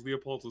Leopold, because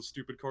Leopold's a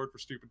stupid card for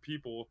stupid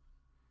people,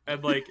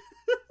 and like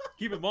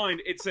keep in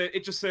mind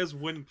it just says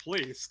when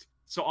placed.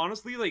 So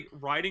honestly, like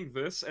riding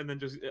this and then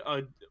just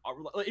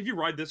if you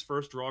ride this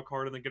first, draw a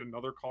card, and then get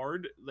another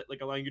card, like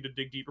allowing you to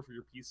dig deeper for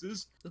your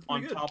pieces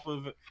on top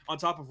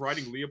of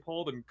riding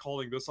Leopold and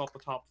calling this off the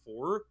top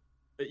 4.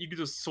 You can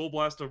just Soul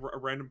Blast a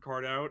random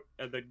card out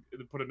and then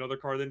put another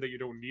card in that you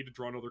don't need to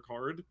draw another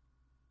card.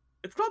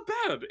 It's not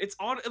bad.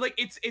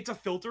 It's a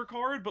filter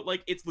card, but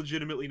like it's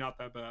legitimately not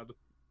that bad.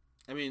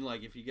 I mean,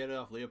 like if you get it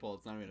off Leopold,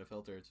 it's not even a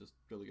filter. It's just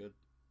really good.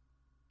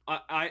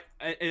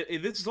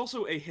 This is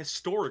also a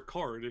historic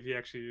card.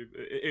 If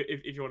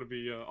you want to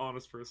be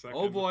honest for a second.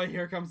 Oh boy,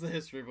 here comes the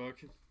history book.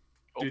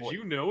 Did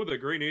you know that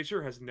Grey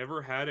Nature has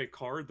never had a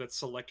card that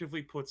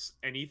selectively puts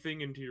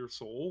anything into your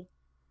soul?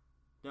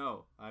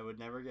 No, I would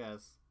never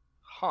guess.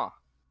 Huh.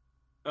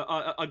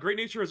 A Great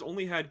Nature has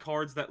only had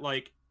cards that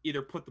like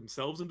either put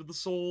themselves into the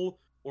soul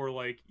or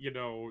like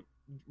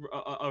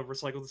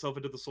recycle themselves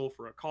into the soul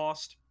for a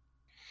cost.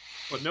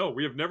 But no,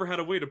 we have never had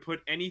a way to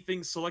put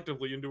anything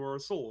selectively into our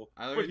soul.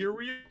 But here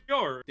we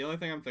are. The only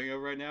thing I'm thinking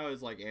of right now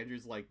is like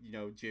Andrew's like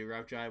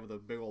Geograph Giant with a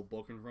big old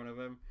book in front of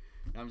him.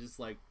 And I'm just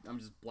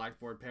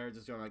Blackboard Parrot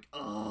just going like,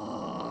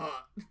 ugh.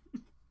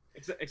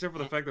 Except for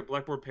the fact that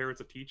Blackboard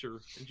Parrot's a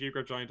teacher and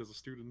Geograph Giant is a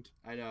student.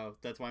 I know.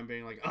 That's why I'm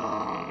being like,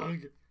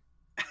 ugh.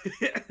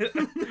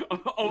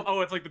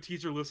 It's like the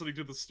teacher listening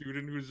to the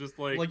student who's just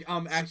like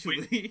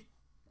actually,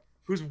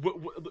 who's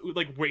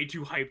like way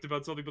too hyped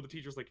about something, but the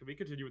teacher's like, can we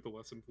continue with the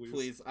lesson, please?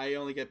 Please, I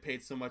only get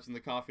paid so much, and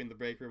the coffee in the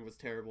break room was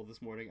terrible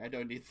this morning. I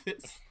don't need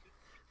this.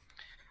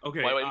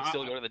 Okay. Why would you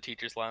still go to the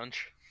teacher's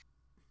lounge?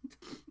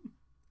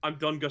 I'm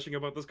done gushing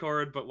about this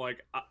card, but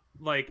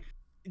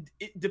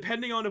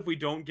depending on if we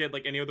don't get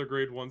like any other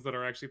grade 1s that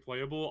are actually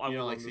playable, I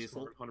will run this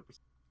card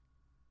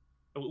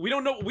 100%. We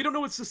don't know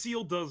what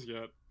Cecile does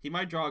yet. He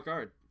might draw a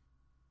card.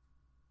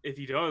 If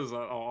he does,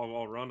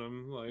 I'll run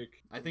him.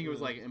 Like I think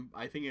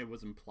it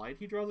was implied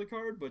he draws a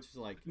card, but just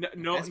like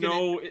no.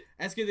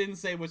 Eska didn't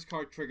say which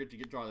card triggered to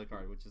draw the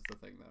card, which is the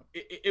thing though.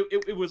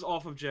 It was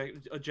off of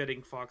a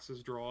Jetting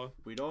Fox's draw.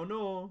 We don't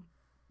know.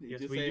 You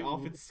just say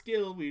off its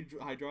skill,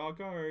 I draw a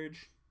card.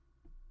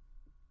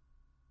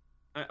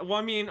 Well,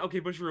 I mean, okay,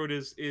 Bushiroad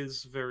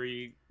is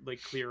very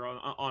like clear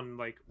on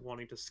like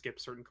wanting to skip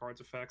certain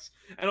cards' effects,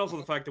 and also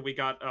the fact that we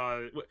got.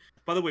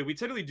 By the way, we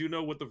technically do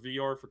know what the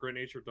VR for Great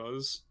Nature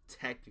does.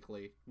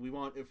 Technically, we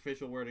want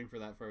official wording for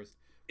that first.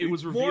 It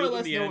was revealed more or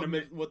less in the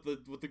anime. What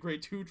the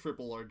Grade 2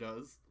 Triple R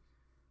does.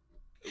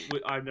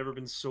 I've never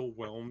been so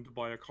whelmed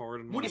by a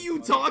card. What are you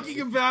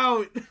talking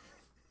about?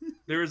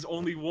 There is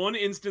only one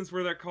instance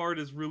where that card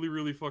is really,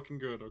 really fucking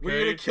good. Okay. Were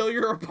you gonna kill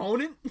your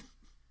opponent?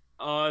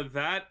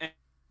 That.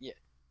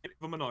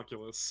 A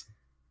Monoculus.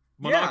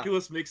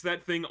 Makes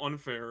that thing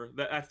unfair.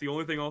 That's the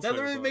only thing I'll say. That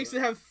literally makes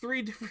it have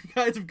 3 different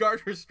kinds of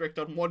guard restrict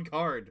on one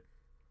card.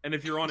 And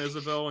if you're on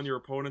Isabel and your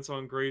opponent's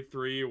on grade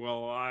 3,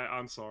 well,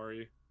 I'm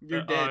sorry.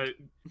 You're dead.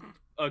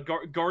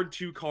 Guard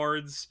 2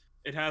 cards.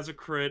 It has a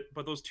crit,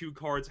 but those 2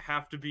 cards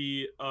have to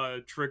be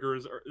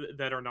triggers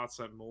that are not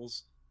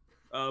sentinels.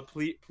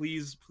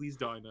 Please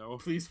die now.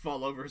 Please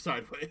fall over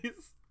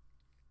sideways.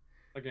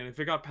 Again, if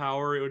it got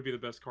power, it would be the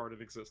best card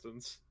in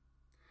existence.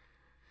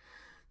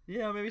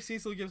 Yeah, maybe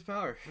Cecil gives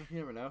power. You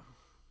never know.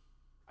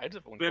 I just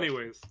have one question.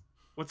 Anyways,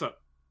 what's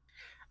up?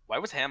 Why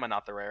was Hamma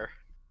not the rare?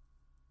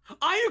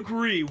 I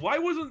agree. Why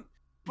wasn't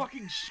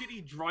fucking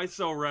shitty Dry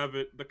Cell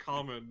Rabbit the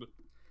common?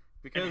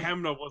 And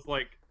Hamna was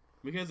like...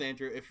 Because,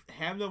 Andrew, if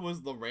Hamna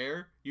was the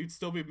rare, you'd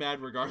still be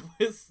mad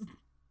regardless.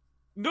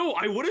 No,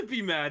 I wouldn't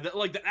be mad.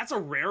 That's a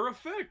rare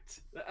effect.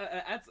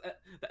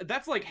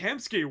 That's like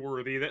Hamskay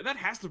worthy. That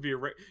has to be a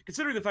rare.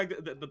 Considering the fact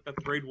that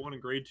grade 1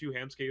 and grade 2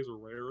 Hamskays are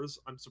rares,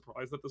 I'm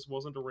surprised that this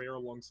wasn't a rare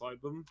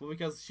alongside them. Well,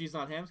 because she's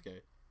not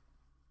Hamskay.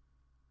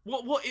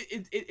 Well,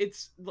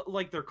 it's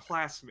like they're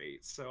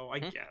classmates, so I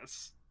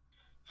guess.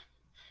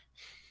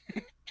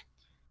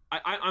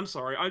 I'm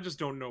sorry, I just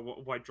don't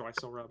know why Dry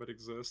Cell Rabbit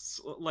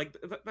exists. Like,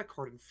 that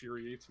card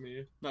infuriates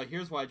me. No,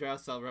 here's why Dry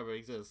Cell Rabbit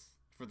exists.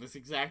 For this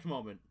exact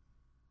moment.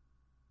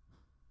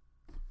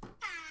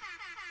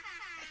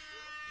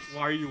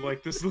 Why are you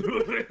like this,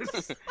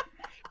 Lewis?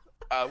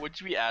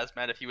 Would you be as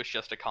mad if he was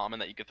just a common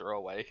that you could throw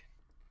away?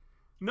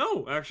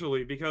 No,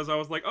 actually, because I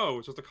was like, oh,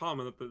 it's just a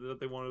common that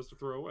they wanted us to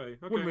throw away.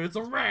 Okay. Wait a minute, it's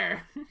a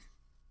rare!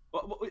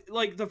 Well,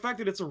 like, the fact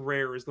that it's a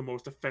rare is the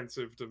most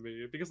offensive to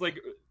me. Because, like,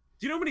 do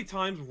you know how many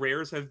times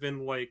rares have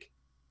been, like...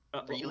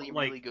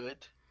 really good?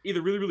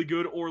 Either really, really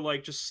good or,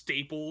 like, just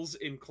staples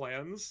in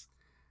clans?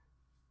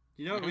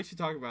 You know what, we should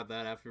talk about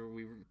that after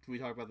we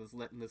talk about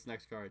this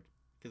next card.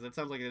 Because that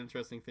sounds like an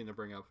interesting thing to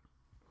bring up.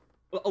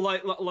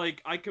 Like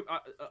the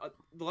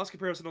last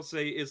comparison I'll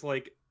say is,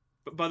 like...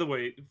 By the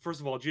way, first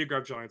of all,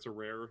 Geograph Giants are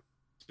rare.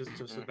 Just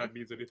if that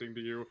means anything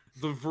to you.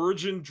 The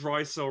Virgin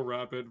Dry Cell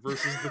Rabbit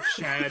versus the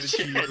Chad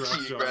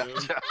Geograph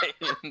Giant.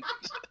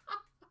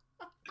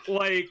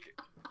 Like,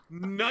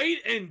 night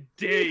and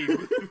day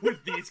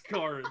with these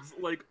cards.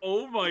 Like,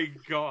 oh my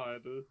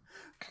god.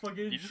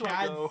 Fucking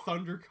Chad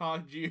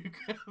Thundercock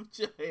Geograph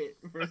Giant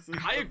versus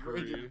I the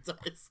agree. Virgin Dry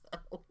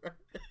Cell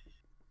Rabbit.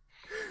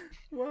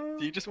 Wow.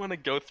 Do you just want to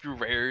go through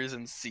rares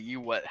and see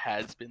what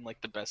has been like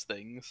the best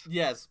things?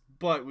 Yes,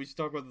 but we should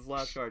talk about this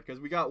last card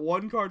because we got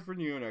one card for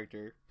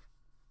Neonectar.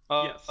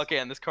 Yes. Okay,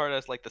 and this card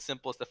has like the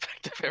simplest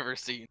effect I've ever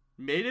seen.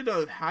 Made it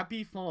a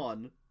Happy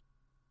Fawn.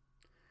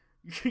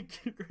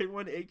 Grade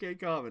 1 8K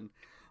common.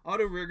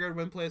 Auto rearguard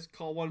when placed,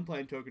 call 1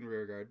 plant token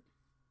rearguard.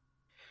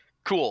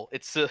 Cool.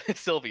 It's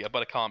Sylvia,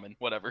 but a common.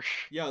 Whatever.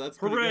 Yeah, that's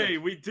pretty Hooray,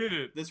 good. we did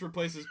it! This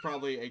replaces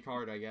probably a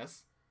card, I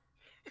guess.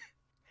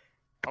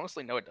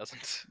 Honestly, no, it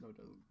doesn't. No, it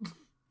doesn't.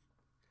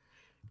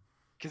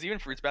 Because even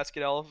Fruits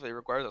Basket Elf, it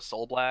requires a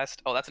Soul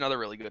Blast. Oh, that's another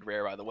really good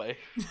rare, by the way.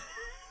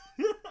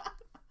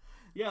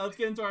 Yeah, let's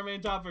get into our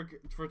main topic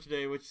for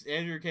today, which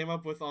Andrew came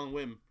up with on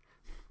whim.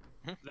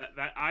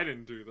 That I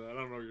didn't do that. I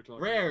don't know what you're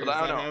talking Rares But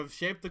I that don't know. have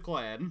shaped the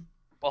clan.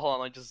 Well, hold on,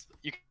 like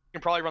you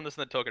can probably run this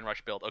in the Token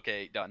Rush build.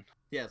 Okay, done.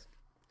 Yes.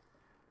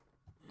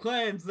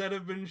 Clans that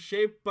have been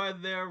shaped by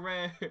their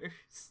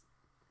rares.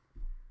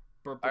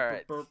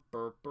 Alright.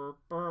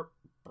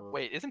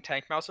 Wait, isn't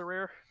Tank Mouse a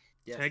rare?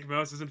 Yes. Tank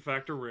Mouse is in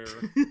fact a rare.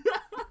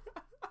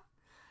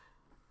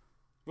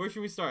 Where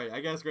should we start? I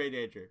guess Great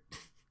Nature.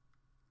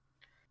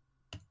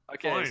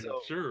 Okay, Fine,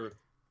 so sure.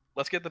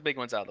 let's get the big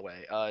ones out of the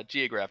way.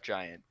 Geograph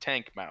Giant,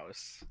 Tank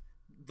Mouse.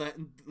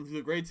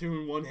 The Great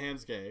 2-in-1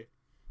 Hamsuke.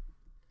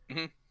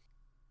 Mhm.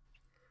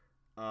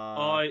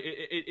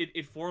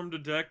 It formed a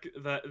deck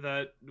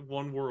that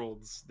won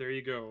worlds. There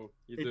you go.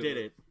 You It did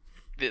it.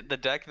 The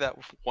deck that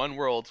won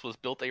Worlds was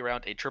built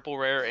around a triple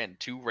rare and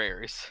 2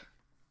 rares.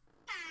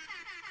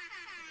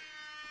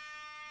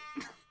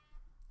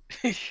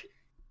 It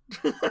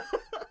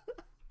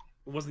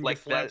wasn't Like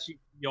your flat that- sheet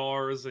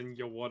Yars and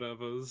your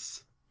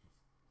whatevers.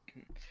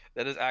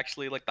 That is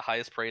actually like the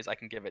highest praise I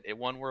can give it. It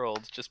won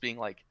Worlds just being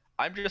like,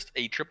 I'm just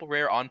a triple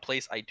rare on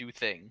place I do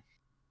thing.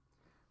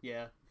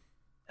 Yeah.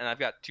 And I've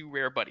got 2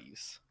 rare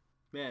buddies.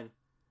 Man.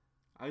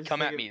 I was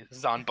Come at me,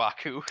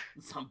 Zanbaku.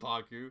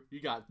 Zanbaku.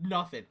 You got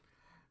nothing.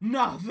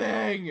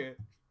 Nothing!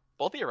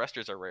 Both the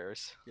Arresters are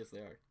rares. Yes, they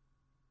are.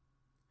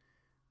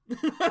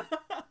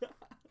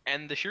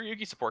 And the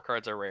Shiryuki support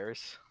cards are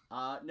rares.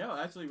 No,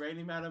 actually,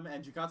 Rainy Madam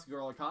and Jukatsu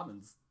Girl are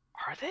commons.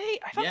 Are they?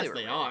 I thought Yes, they were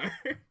they rare. are.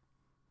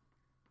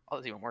 Oh,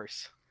 that's even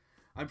worse.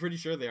 I'm pretty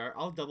sure they are.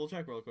 I'll double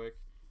check real quick.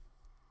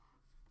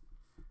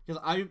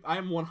 Because I'm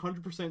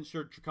 100%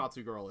 sure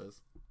Jukatsu Girl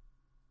is.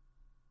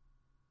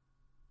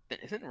 Then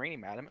isn't Rainy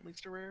Madam at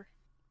least a rare?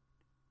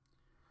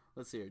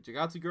 Let's see here.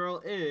 Jukatsu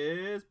Girl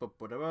is...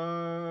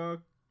 Oh,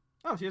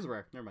 she is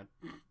rare. Never mind.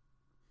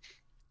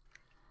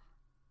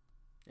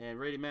 And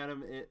Rainy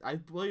Madam, I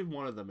believe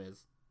one of them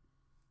is.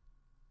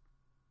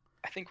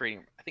 I think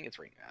it's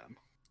Rainy Madam.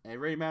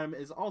 And Rainy Madam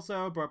is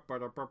also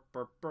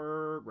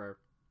rare.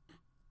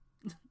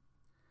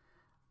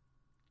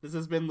 This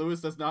has been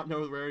Lewis Does Not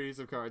Know the Rarities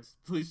of Cards.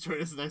 Please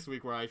join us next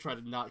week where I try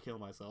to not kill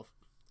myself.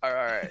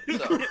 Alright,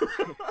 so...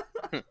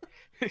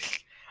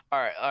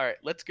 Alright,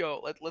 let's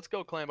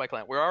go clan by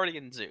clan. We're already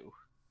in Zoo.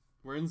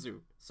 We're in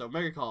Zoo. So,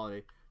 Mega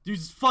Colony.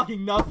 Dude's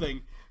fucking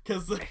nothing,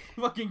 because the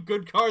fucking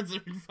good cards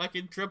are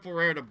fucking triple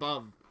rare and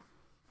above.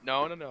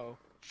 No.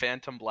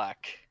 Phantom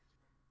Black.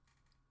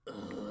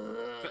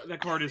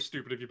 That card is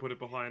stupid if you put it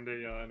behind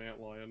an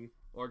antlion.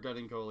 Or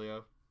Gutting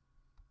Colio.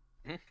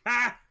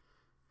 Ha!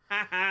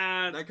 Ha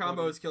ha! That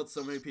combo has killed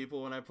so many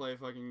people when I play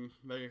fucking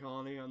Mega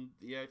Colony on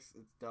EX.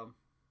 It's dumb.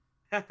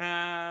 Ha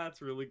ha!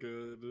 It's really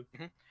good.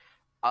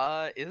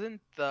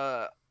 Isn't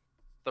the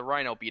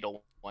Rhino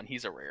Beetle one?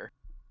 He's a rare.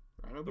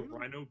 Rhino The Beetle?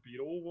 Rhino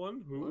Beetle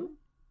one? Who?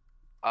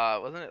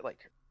 Wasn't it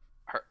like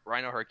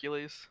Rhino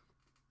Hercules?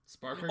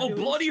 Spark Oh, Hercules?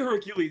 Bloody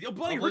Hercules! Yo,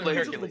 Bloody Oh, Bloody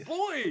Hercules is Hercules. the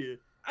boy!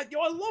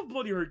 I love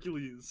Bloody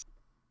Hercules!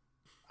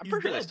 I'm He's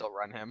pretty sure they dead. still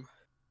run him.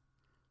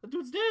 That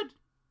dude's dead.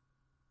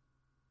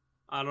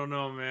 I don't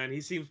know, man. He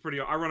seems pretty...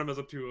 I run him as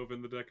a 2-of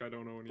in the deck I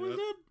don't own Who's yet.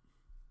 dead?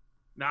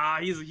 Nah,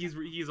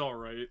 he's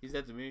alright. He's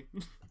dead to me.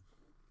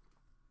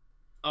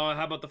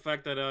 How about the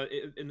fact that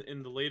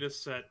in the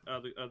latest set,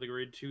 the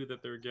grade 2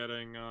 that they're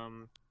getting,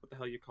 what the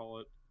hell you call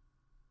it?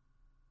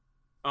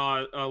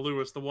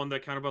 Lewis, the one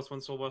that counterbusts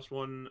one, soul blast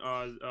one,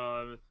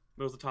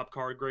 knows the top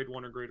card, grade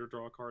 1 or greater,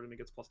 draw a card, and it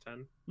gets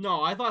 +10.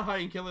 No, I thought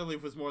Hiding Killer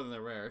Leaf was more than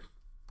a rare.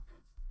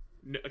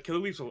 No, Killer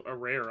Leaf's a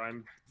rare,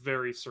 I'm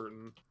very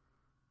certain.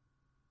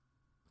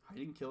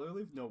 Hiding Killer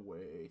Leaf? No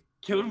way.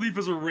 Killer Leaf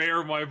is a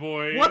rare, my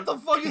boy. What the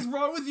fuck is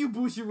wrong with you,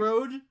 Bushy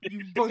Road?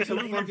 You bunch of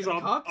Killer fucking Leaf's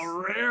cucks? a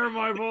rare,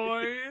 my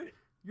boy.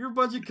 You're a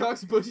bunch of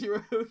cucks, Bushy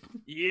Road.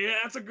 Yeah,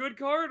 that's a good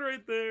card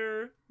right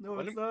there. No,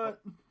 What it's am- not.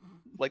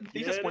 Like, the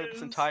thesis Yeah, point it of this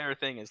is. entire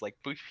thing is, like,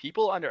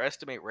 people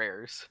underestimate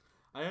rares.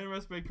 I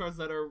underestimate cards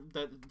that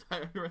I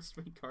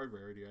underestimate card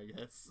rarity, I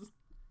guess.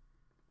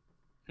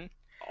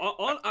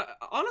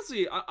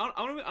 Honestly, I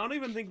don't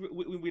even think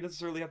we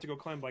necessarily have to go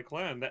clan by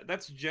clan.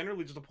 That's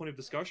generally just a point of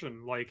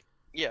discussion. Like,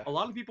 Yeah. a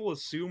lot of people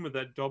assume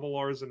that double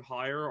Rs and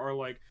higher are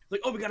like,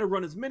 oh, we gotta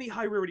run as many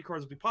high rarity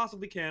cards as we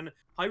possibly can.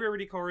 High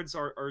rarity cards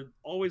are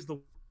always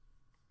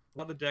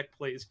how the deck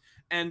plays.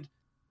 And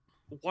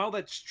while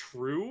that's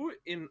true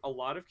in a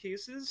lot of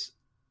cases,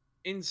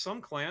 in some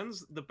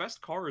clans, the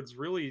best cards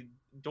really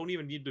don't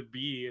even need to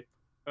be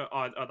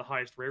the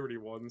highest rarity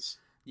ones.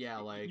 Yeah,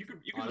 like you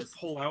can just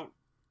pull out.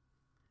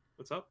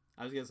 What's up?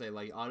 I was gonna say,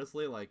 like,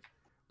 honestly, like,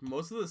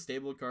 most of the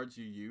stable cards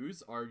you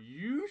use are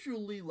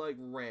usually like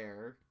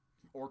rare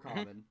or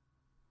common.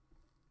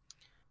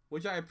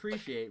 Which I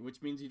appreciate,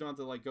 which means you don't have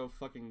to like go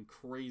fucking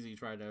crazy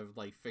trying to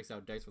like fix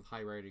out decks with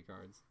high rarity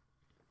cards.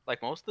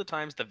 Like, most of the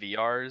times, the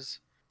VRs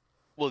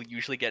will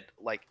usually get,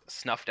 like,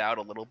 snuffed out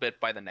a little bit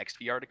by the next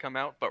VR to come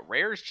out, but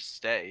rares just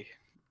stay.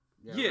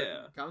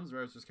 Yeah. Commons and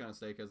rares just kind of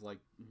stay because, like,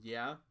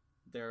 yeah,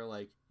 they're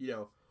like, you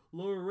know,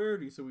 lower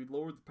rarity, so we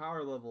lowered the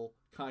power level,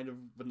 kind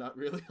of, but not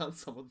really on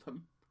some of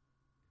them.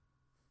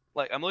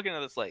 Like, I'm looking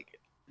at this, like,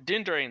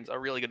 Dindrain's a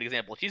really good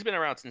example. She's been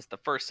around since the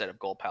first set of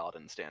Gold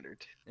Paladin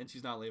Standard. And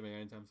she's not leaving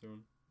anytime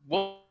soon.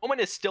 Woman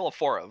is still a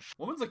 4 of.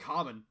 Woman's a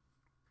common.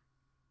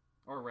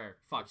 Or a rare.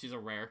 Fuck, she's a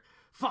rare.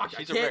 Fuck,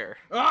 She's I a can't... rare.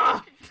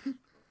 Ah!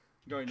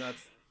 Going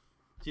nuts.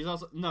 She's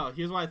also... No,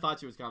 here's why I thought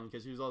she was common,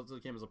 because she was also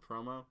came as a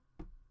promo.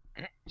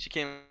 She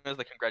came as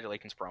the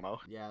congratulations promo.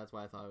 Yeah, that's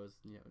why I thought it was...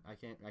 You know, I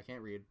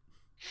can't read.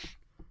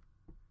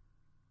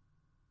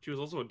 She was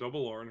also a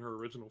double R in her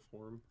original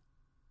form.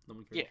 No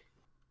one cares. Yeah.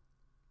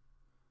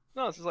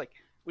 No, it's just like,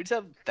 we just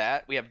have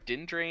that. We have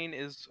Dindrain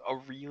is a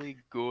really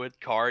good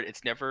card.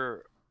 It's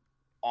never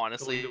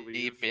honestly Going to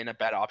leave. been a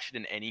bad option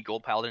in any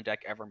Gold Paladin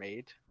deck ever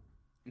made.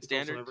 In It's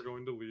Standard, also never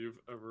going to leave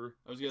ever.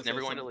 I was gonna it's say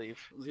never going to some- leave.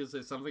 I was gonna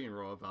say something in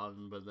Royal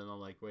Paladin, but then I'm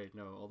like, wait,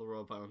 no, all the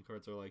Royal Paladin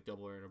cards are like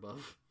double rare and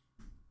above.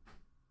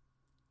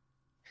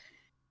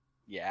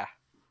 Yeah.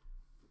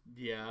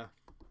 Yeah,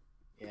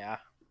 Yeah.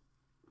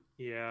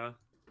 Yeah.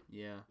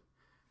 yeah.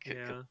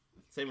 Yeah.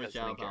 Same with That's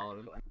Shadow Link Eric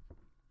Paladin. Glenn.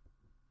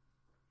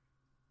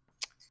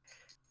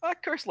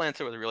 Curse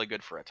Lancer was really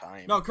good for a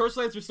time. No, Curse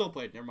Lancer still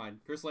played. Never mind.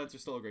 Curse Lancer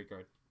still a great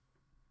card.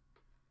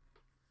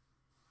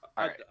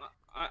 Alright.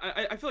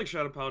 I feel like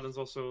Shadow Paladin's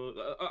also.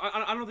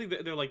 I don't think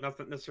that they're like not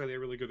necessarily a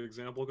really good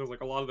example because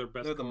like a lot of their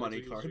best They're the cards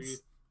money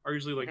are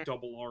usually Mm-hmm. like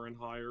double R and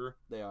higher.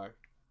 They are.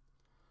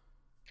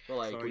 But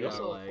like So, we yeah. got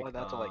Also, like, well,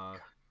 that's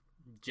like-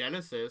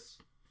 Genesis,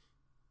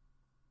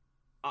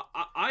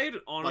 I'd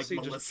like honestly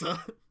Melissa.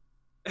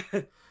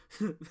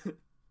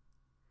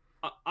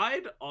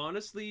 I'd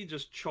honestly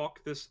just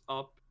chalk this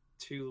up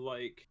to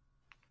like.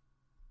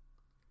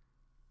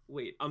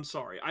 Wait, I'm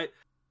sorry. I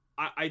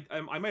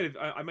might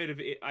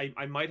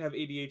have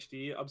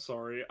ADHD. I'm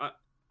sorry.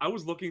 I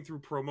was looking through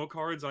promo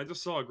cards. I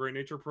just saw a Great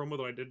Nature promo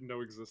that I didn't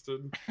know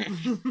existed.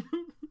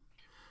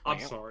 I'm Wow.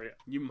 sorry.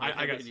 You might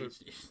I have got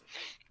ADHD.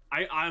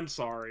 I'm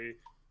sorry.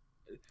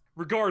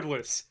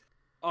 Regardless,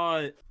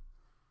 the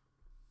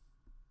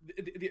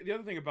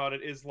other thing about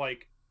it is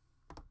like,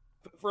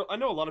 I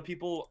know a lot of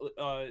people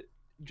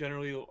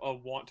generally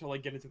want to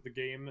like get into the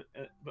game,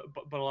 but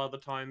a lot of the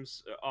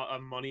times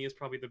money is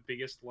probably the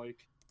biggest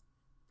like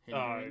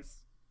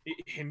Hindrance.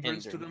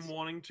 hindrance to them Hindrance.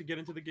 wanting to get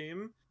into the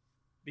game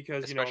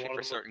because especially you know a lot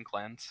for of certain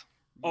clans.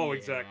 Oh, Yeah.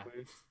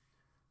 exactly.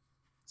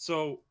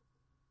 So,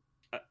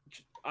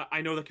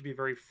 I know that can be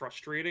very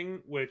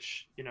frustrating,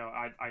 which, you know,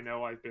 I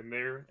know I've been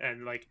there,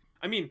 and, like,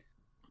 I mean,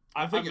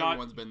 I think I'm not,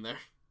 everyone's been there.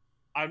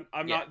 I'm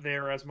Yeah. not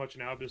there as much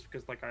now, just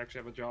because, like, I actually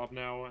have a job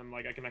now, and,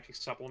 like, I can actually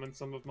supplement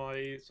some of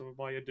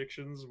my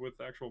addictions with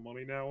actual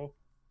money now.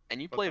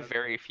 And you But play that-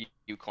 very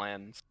few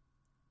clans.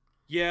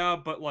 Yeah,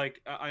 but,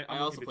 like, I'm I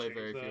also looking to play change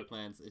very few that.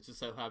 clans. It just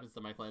so happens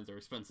that my clans are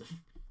expensive.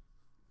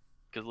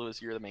 Because,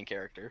 Lewis, you're the main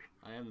character.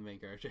 I am the main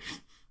character.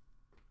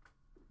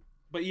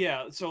 But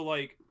yeah, so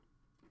like,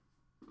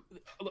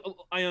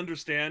 I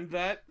understand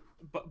that,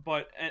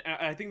 but and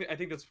I think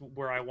that's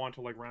where I want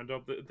to like round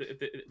up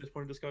this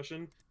point of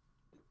discussion.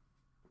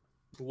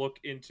 Look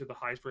into the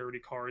highest priority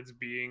cards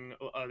being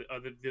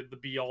the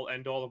be all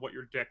end all of what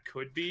your deck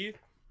could be.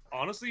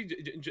 Honestly,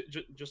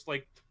 just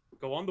like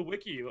go on the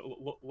wiki,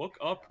 look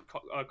up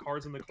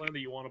cards in the clan that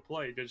you want to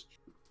play. Just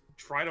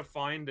try to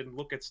find and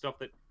look at stuff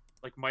that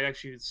like might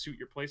actually suit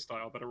your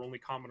playstyle that are only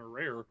common or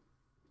rare.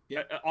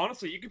 Yeah.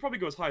 Honestly, you could probably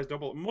go as high as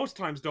double. Most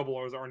times, double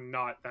R's are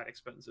not that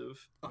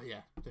expensive. Oh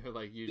yeah, they're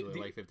like usually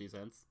like 50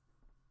 cents.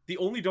 The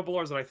only double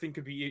R's that I think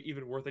could be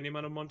even worth any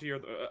amount of money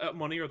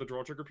are the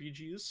draw trigger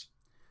PGs.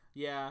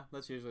 Yeah,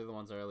 that's usually the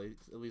ones that are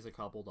at least a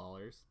couple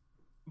dollars.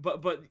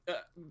 But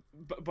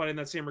in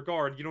that same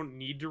regard, you don't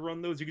need to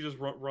run those. You can just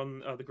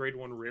run the grade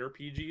 1 rare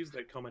PGs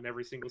that come in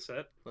every single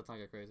set. Let's not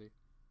get crazy.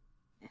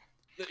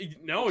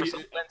 No,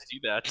 some plans do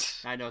that.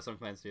 I know some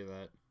clans do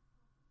that.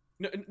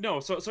 No.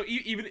 So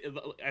even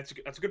that's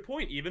a good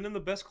point. Even in the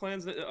best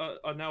clans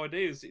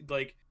nowadays,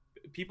 like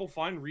people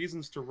find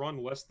reasons to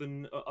run less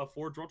than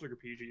 4 draw trigger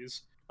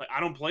PGs. Like I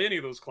don't play any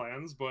of those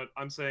clans, but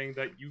I'm saying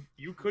that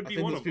you could be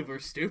one of them. I think those people are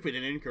stupid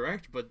and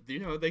incorrect, but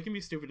they can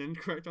be stupid and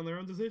incorrect on their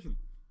own decision.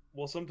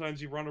 Well, sometimes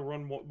you run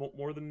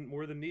more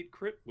than neat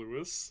crit,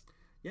 Lewis.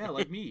 Yeah,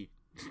 like me.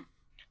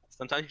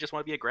 Sometimes you just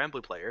want to be a Grand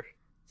Blue player.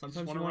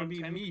 Sometimes you want to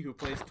be 10? Me, who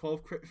plays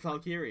 12 crit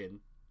Valkyrian.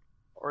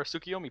 Or a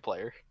Tsukiyomi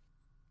player.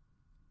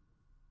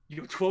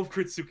 You go 12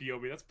 crit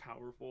Tsukiyomi, that's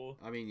powerful.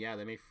 I mean, yeah,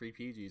 they make free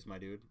PGs, my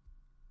dude.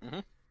 Mm-hmm.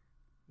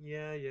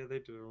 Yeah, they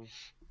do.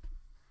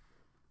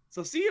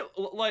 So see,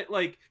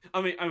 like,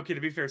 I mean, okay,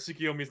 to be fair,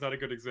 Tsukiyomi is not a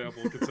good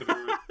example,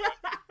 considering...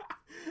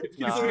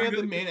 Considering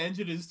the main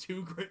engine is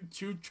two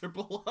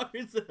triple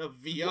R's and a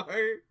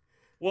VR.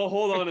 Well,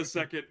 hold on a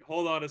second.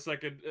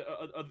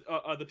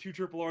 The 2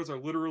 triple R's are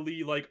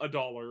literally like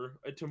 $1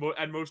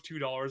 at most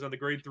 $2, and the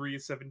grade 3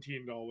 is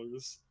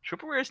 $17.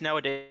 Triple rares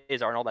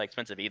nowadays aren't all that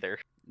expensive either.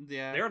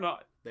 Yeah, they're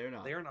not. They're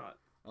not. They're not.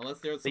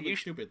 Unless they're something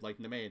stupid like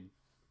the main.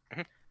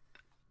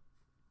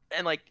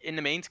 And like in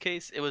the main's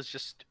case, it was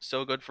just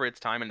so good for its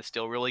time, and it's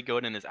still really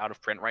good, and is out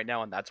of print right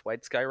now, and that's why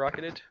it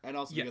skyrocketed. And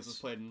also because it's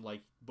played in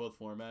like both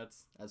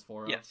formats as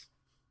 4 ups. Yes.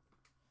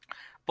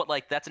 But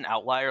like that's an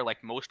outlier.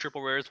 Like most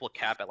triple rares will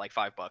cap at like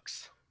 $5.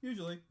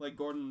 Usually, like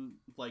Gordon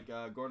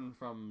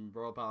from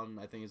Royal Pound,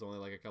 I think is only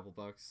like a couple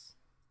bucks.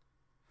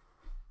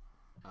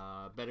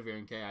 Bedivere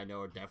and K, I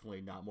know, are definitely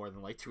not more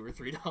than like $2 or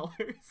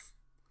 $3.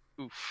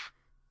 Oof.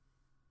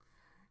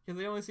 Because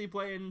they only see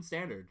play in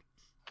standard,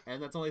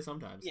 and that's only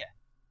sometimes. Yeah.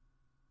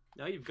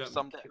 Now you've got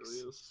some me decks.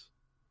 curious.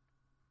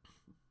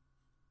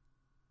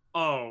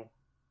 Oh.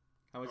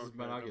 How much is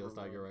Monoculus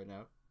Tiger right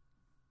now?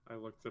 I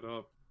looked it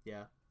up.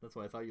 Yeah, that's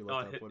what I thought you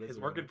looked up. What is his it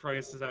market right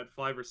price is at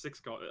 $5 or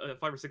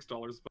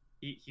 $6, but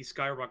he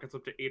skyrockets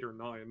up to $8 or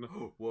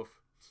 $9. Woof.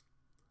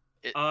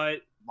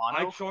 Mono?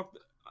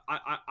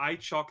 I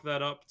chalk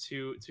that up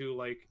to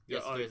like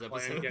yesterday's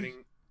episode.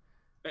 Getting.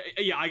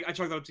 I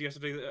chalked that up to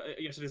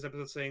yesterday's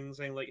episode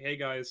saying like, hey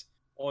guys,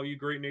 all you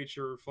great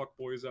nature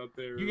fuckboys out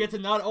there, you get to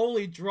not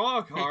only draw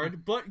a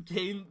card, but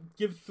give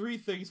 3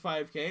 things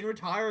 5k and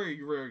retire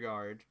your rear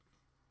guard.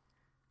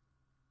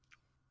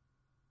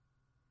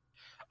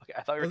 Okay,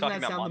 I thought you were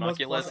talking about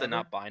Monoculus and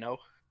not Bino.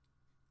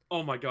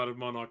 Oh my god, if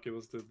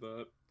Monoculus did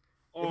that.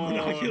 Oh,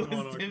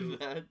 Monoculus did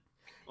that.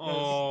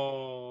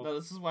 Oh. No,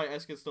 this is why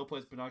Eska still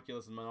plays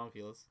Binoculus and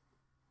Monoculus.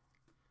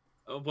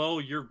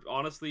 Well, you're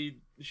honestly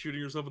shooting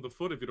yourself in the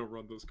foot if you don't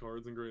run those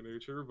cards in Great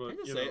Nature, but I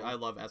just say I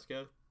love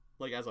Eska,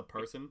 like as a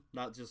person,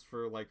 not just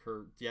for like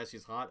her. Yeah,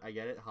 she's hot. I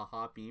get it.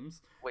 Haha,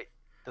 beams. Wait,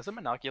 doesn't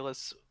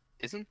Monoculus?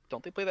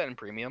 Don't they play that in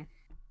premium?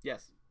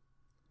 Yes.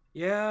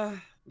 Yeah.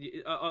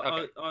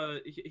 Okay.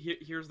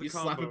 Here's the you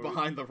combo. slap it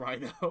behind the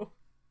Rhino.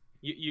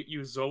 You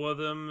Zoa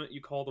them, you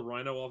call the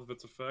Rhino off of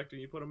its effect,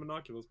 and you put a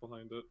Monoculus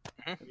behind it.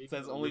 It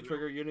says only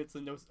trigger units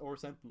and no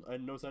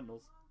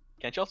sentinels.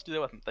 Can't you also do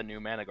that with the new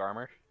Mana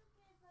Garmer?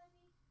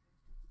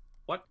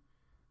 What?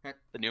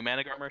 The new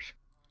Mana Garmers?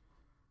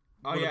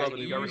 Oh What yeah, about the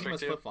you new use them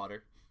as flip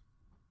fodder.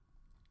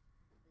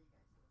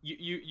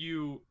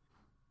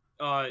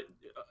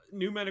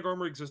 New Mana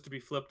Armor exists to be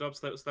flipped up,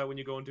 so that when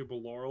you go into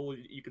Balaurel,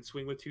 you can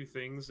swing with 2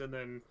 things, and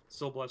then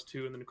still blast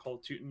 2, and then call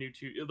 2 new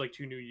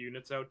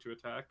units out to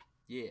attack.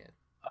 Yeah.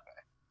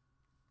 Okay.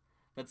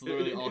 That's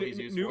literally all he's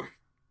used for.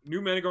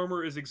 New Mana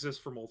Armor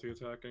exists for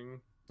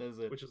multi-attacking. That is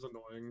it. Which is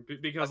annoying,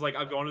 because like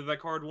I've gone into that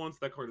card once.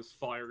 That card is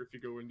fire if you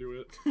go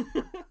into it.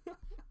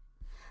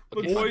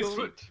 But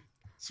Boys,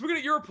 swinging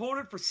at your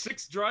opponent for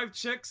 6 drive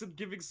checks and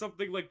giving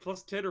something like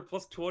 +10 or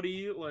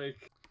 +20,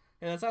 like.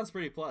 Yeah, that sounds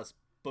pretty plus.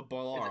 But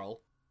Balaurel.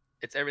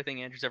 It's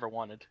everything Andrew's ever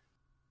wanted.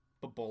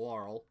 But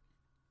Balaurel.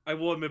 I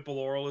will admit,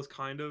 Balaurel is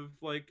kind of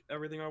like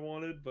everything I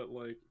wanted, but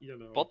like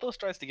both those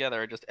tries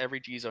together are just every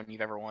G zone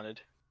you've ever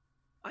wanted.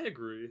 I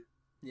agree.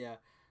 Yeah.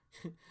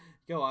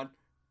 Go on.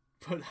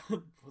 But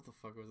what the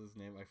fuck was his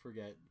name? I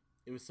forget.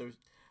 It was so.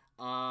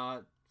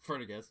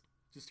 Fernigus.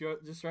 Just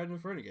try to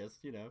Fernigus,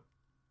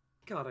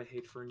 God, I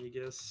hate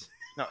Fernigus.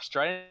 No,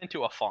 straight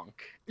into a Funk.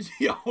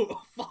 Yo,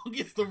 Funk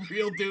is the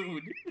real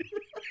dude.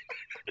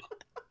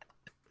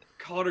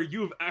 Connor, you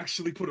have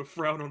actually put a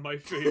frown on my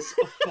face.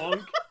 A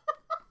Funk?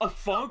 A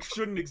Funk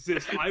shouldn't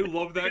exist. I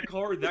love that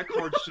card. That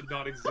card should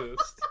not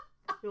exist.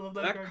 I love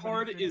that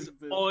card is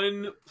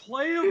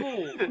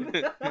unplayable.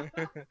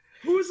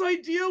 Whose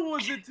idea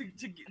was it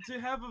to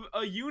have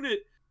a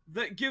unit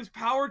that gives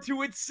power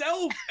to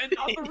itself and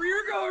not the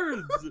rear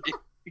guards?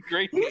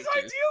 Great. Whose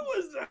idea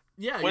was that?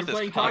 Yeah, you're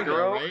playing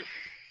Kagero, right?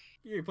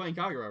 You're playing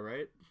Kagero,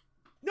 right?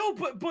 No,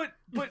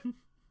 but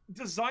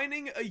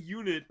designing a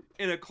unit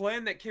in a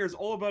clan that cares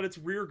all about its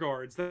rear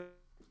guards, the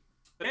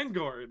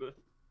Vanguard.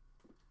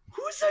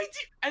 Whose idea?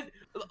 And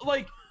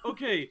like,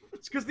 okay,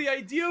 it's because the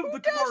idea of the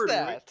card,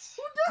 right?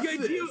 Who does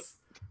The idea- this?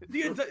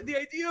 The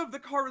idea of the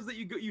card is that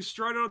you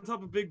stride on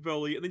top of Big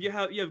Belly, and then you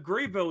have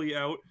Gray Belly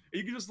out,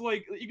 and you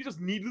can just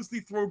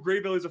needlessly throw Gray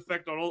Belly's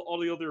effect on all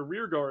the other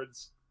rear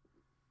guards,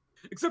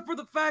 except for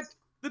the fact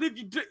that if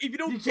you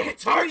don't You can't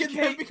target 20K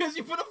them because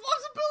you put a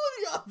Fox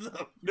ability on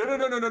them.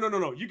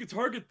 No. You can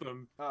target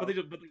them, but they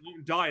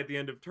won't die at the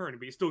end of turn,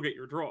 but you still get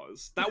your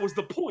draws. That was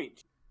the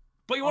point.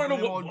 But you want to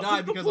know what won't wasn't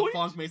die the because point? a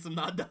Fonk makes them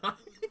not die.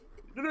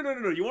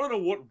 No. You want to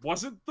know what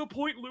wasn't the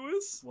point,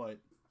 Lewis? What?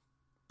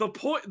 The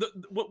point,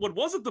 what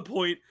wasn't the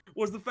point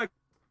was the fact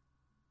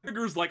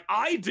triggers like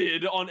I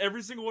did on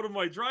every single one of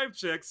my drive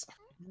checks.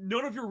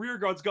 None of your rear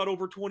guards got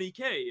over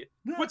 20k,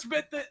 which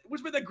meant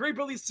that Gray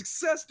Belly's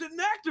success didn't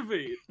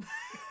activate.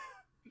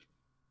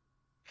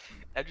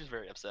 Edge is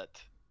very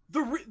upset.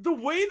 The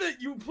way that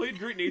you played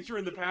Great Nature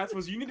in the past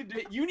was you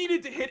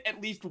needed to hit at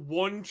least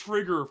one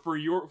trigger for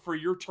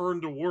your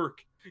turn to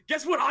work.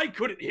 Guess what? I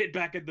couldn't hit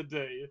back in the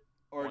day.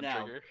 Or One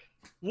now. trigger.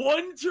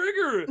 One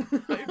trigger!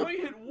 If I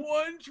hit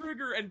one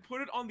trigger and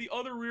put it on the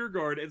other rear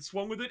guard and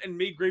swung with it and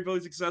made Great Belly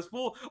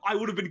successful, I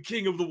would have been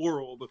king of the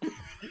world.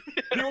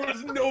 There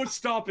was no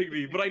stopping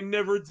me, but I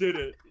never did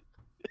it.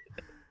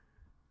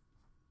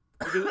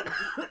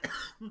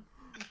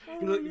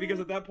 Because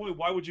at that point,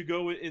 why would you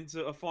go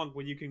into a Funk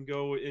when you can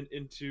go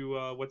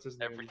into what's his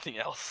name? Everything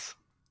else.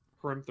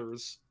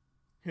 Perimeters.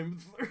 Him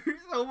first.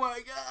 Oh my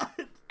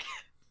god.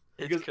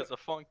 It's because a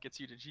funk gets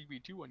you to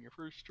GB2 on your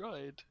first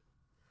stride.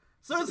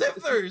 So is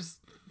Hipthers.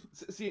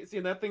 See,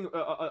 and that thing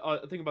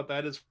about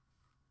that is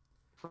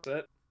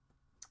that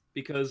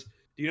because do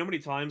you know how many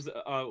times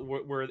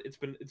where it's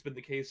been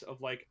the case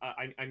of like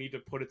I need to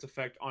put its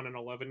effect on an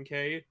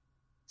 11k,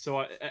 so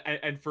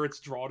and for its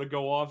draw to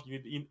go off,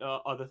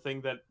 the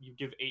thing that you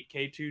give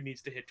 8k to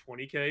needs to hit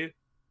 20k.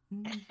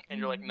 And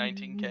you're like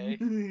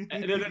 19k.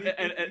 And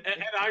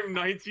I'm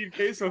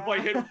 19k, so if I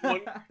hit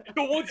one,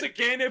 so once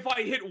again, if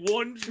I hit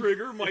one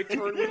trigger, my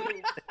turn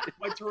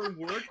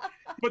worked.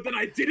 But then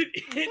I didn't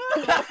hit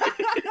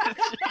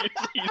the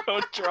You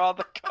don't draw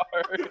the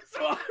card.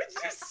 so I'm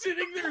just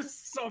sitting there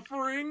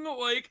suffering,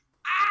 like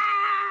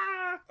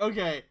ah.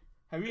 Okay,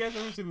 have you guys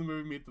ever seen the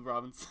movie Meet the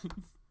Robinsons?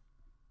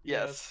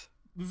 Yes.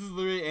 This is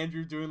literally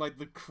Andrew doing like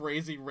the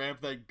crazy ramp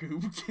that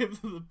Goob gives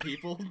to the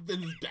people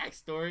in his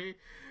backstory.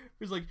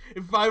 He's like,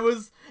 if I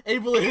was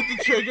able to hit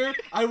the trigger,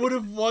 I would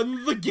have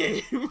won the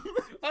game.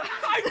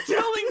 I'm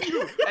telling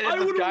you, And I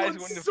then would the have guys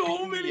won wouldn't have so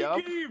picked me many up,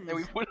 games. And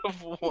we would have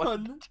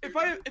won. If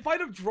I'd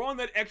have drawn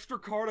that extra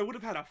card, I would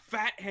have had a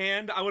fat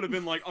hand. I would have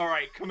been like, all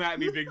right, come at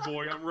me, big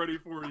boy. I'm ready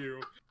for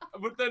you.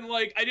 But then,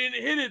 like, I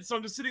didn't hit it, so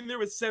I'm just sitting there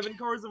with 7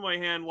 cards in my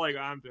hand, like,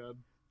 I'm dead.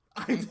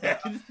 I'm dead.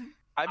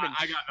 I've been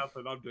I got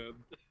nothing. I'm dead.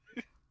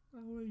 Oh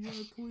my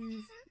god,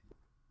 please.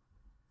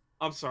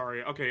 I'm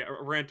sorry. Okay,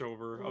 rant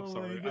over. I'm Oh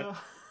sorry. my god.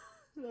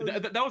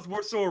 That was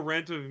more so a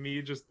rant of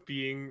me just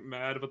being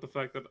mad about the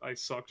fact that I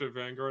sucked at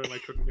Vanguard and I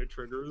couldn't hit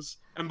triggers.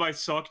 And by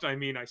sucked, I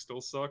mean I still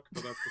suck,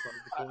 but that's beside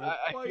the point.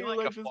 I Why feel you like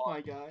like a this, my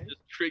font guy?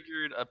 just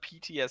triggered a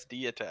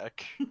PTSD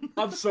attack.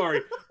 I'm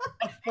sorry.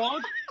 A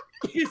font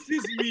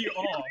pisses me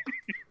off.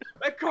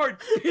 That card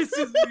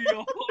pisses me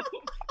off.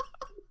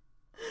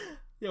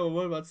 Yo,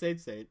 what about Saint?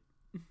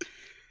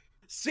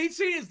 Saint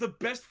is the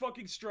best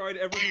fucking stride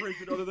ever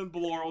printed other than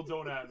Balaurl,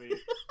 don't at me.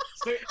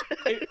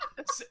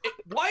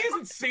 Why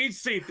isn't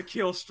Saint the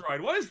kill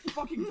stride? Why is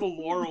fucking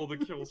Balaurl the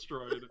kill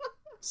stride?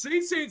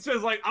 Saint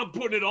says, like, I'm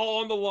putting it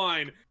all on the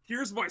line.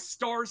 Here's my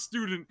star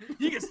student.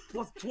 He gets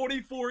plus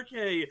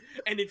 24k,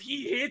 and if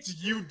he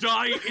hits, you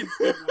die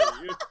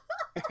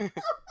instantly.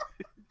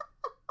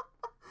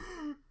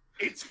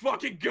 It's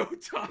fucking go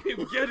time.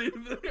 Get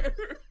in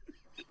there.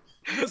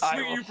 I'm gonna I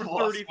swing will you for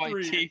floss my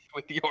 33. teeth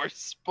with your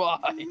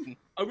spine.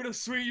 I'm gonna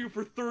swing you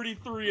for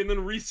 33 and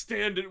then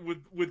restand it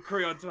with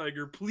Crayon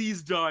Tiger.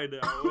 Please die now.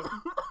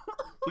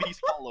 Please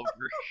fall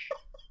over.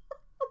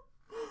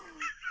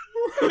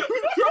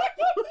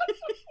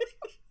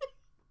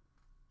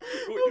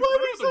 Why are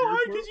you so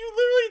hard? Because you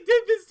literally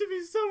did this to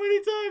me so many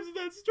times in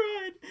that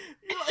stride.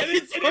 You're like,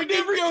 And it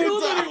never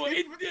killed anyone.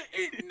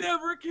 It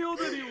never killed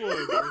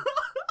anyone.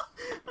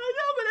 I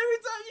know, but every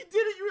time you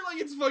did it, you were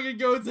like, it's fucking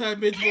go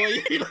time, bitch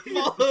boy. You're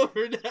gonna fall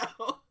over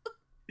now.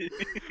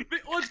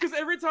 Well, it's because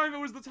every time it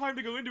was the time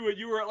to go into it,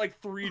 you were at like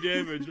 3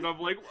 damage, and I'm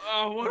like,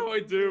 oh, what do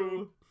I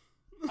do?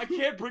 I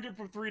can't bring him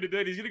from 3 to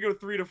dead. He's gonna go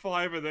 3 to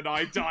 5, and then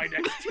I die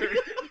next turn.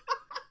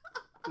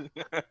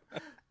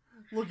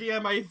 Looking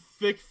at my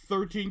thick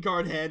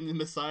 13-card hand in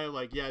Messiah,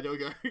 like, yeah, no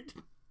guard.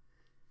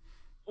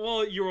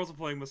 Well, you're also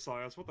playing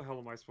Messiah, so what the hell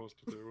am I supposed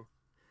to do?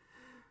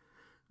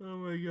 Oh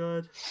my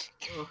god.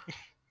 Oh.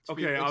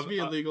 Okay, it's be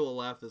illegal to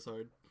laugh this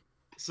hard.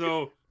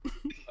 So,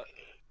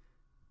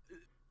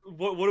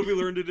 what have we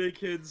learned today,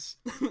 kids?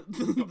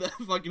 That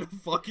fucking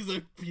fuck is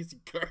a piece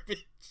of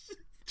garbage.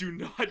 Do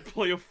not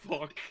play a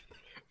fuck.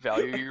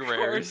 Value your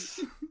rares.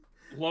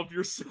 Love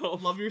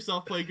yourself. Love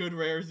yourself. Play good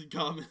rares and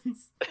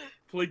commons.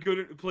 Play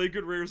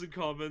good rares and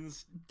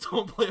commons.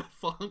 Don't play a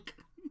funk.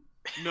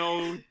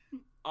 No,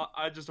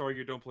 I just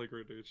argue don't play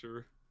Great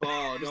Nature.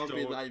 Oh, Just don't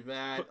be don't. like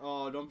that.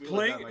 Oh, don't be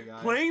Playing like that, my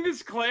guy. playing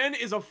this clan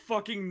is a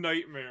fucking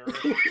nightmare.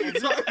 What are you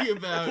talking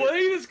about?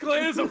 Playing this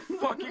clan is a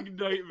fucking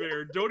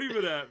nightmare. Don't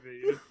even at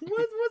me.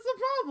 What's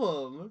the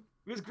problem?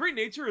 Because Great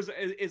Nature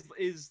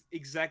is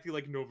exactly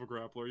like Nova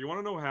Grappler. You want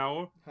to know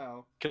how?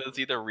 How? Because it's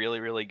either really,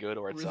 really good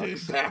or it Really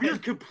sucks. bad. We're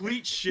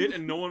complete shit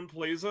and no one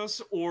plays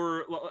us,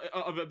 or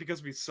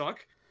because we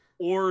suck,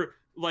 or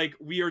like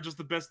we are just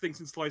the best thing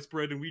since sliced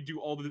bread and we do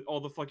all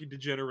the fucking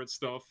degenerate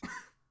stuff,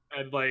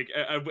 and like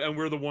and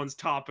we're the ones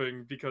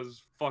topping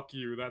because fuck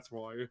you. That's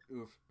why.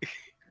 Oof.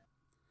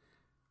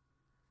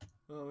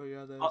 Oh my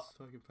god, that is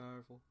fucking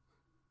powerful.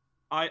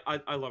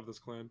 I love this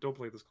clan. Don't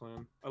play this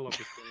clan. I love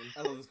this clan.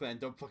 I love this clan.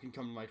 Don't fucking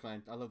come to my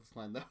clan. I love this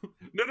clan though.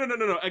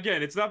 No.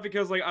 Again, it's not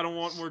because like I don't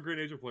want more Great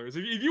Nature players.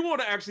 If you want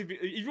to actually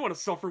if you want to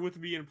suffer with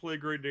me and play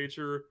Great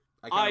Nature,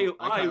 I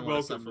welcome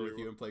want to suffer you. with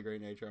you and play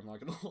Great Nature. I'm not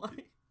gonna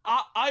lie.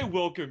 I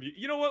welcome you.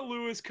 You know what,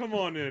 Lewis? Come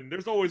on in.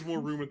 There's always more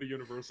room at the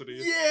university.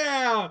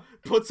 Yeah,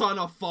 puts on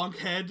a funk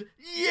head.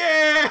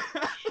 Yeah.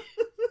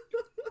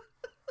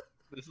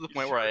 This is the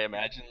point where I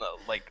imagine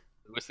like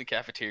Lewis in the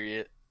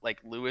cafeteria, like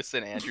Lewis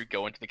and Andrew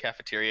go into the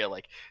cafeteria,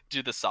 like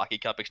do the sake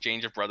cup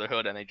exchange of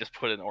brotherhood, and they just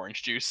put in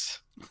orange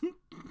juice.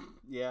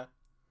 Yeah.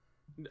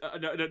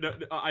 No.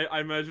 I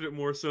imagine it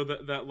more so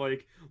that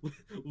like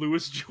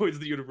Lewis joins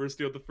the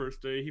university on the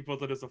first day. He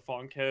puts it as a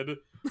funk head,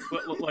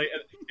 but like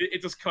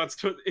it just cuts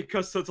to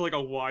like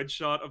a wide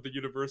shot of the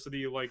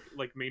university like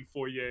main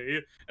foyer,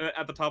 and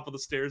at the top of the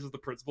stairs is the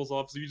principal's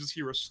office. You just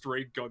hear a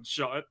straight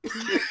gunshot.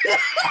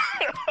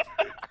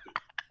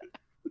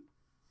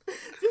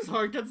 His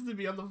heart gets to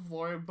be on the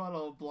floor and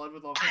puddle of blood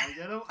with a funk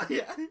in him.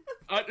 Yeah.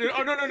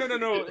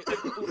 No.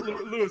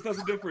 Lewis, that's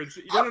the difference.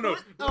 No.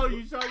 Oh,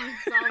 you shot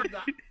yourself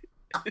that.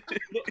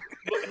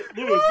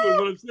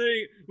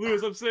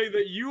 Lewis, I'm saying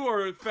that you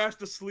are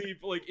fast asleep,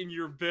 like in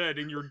your bed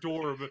in your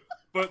dorm.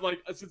 But like,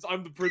 since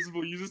I'm the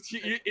principal,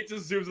 it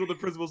just zooms on the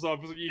principal's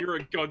office, and you hear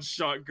a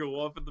gunshot go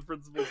off in the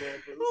principal's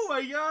office. Oh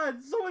my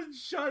god! Someone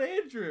shot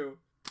Andrew.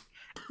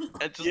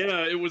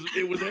 Yeah, it was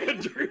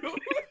Andrew.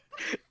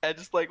 And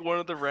just like one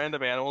of the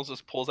random animals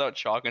just pulls out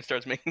chalk and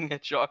starts making a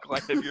chalk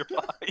line of your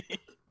body.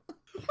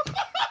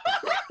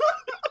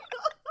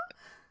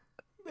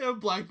 They have a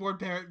blackboard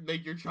parent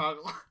make your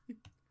chocolate.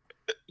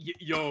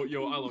 Yo,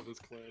 I love this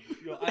clan.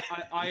 Yo,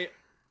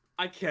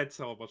 I can't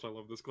tell how much I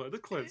love this clan. This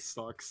clan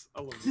sucks.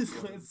 I love this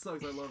clan. Clan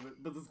sucks. I love it,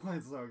 but this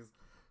clan sucks.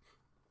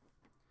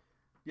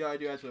 Yeah, I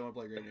do actually want to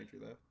play Great Nature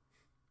though.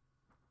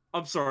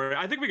 I'm sorry.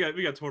 I think we got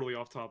totally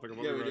off topic of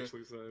what Yeah, we we were do.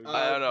 actually saying.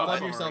 I don't know.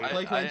 Love I'm yourself. sorry.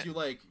 Play clans you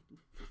like.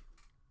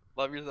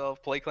 Love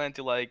yourself. Play clan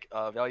to like.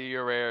 Value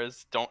your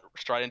rares. Don't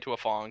stride into a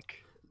fonk.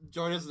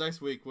 Join us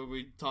next week when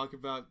we talk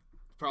about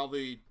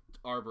probably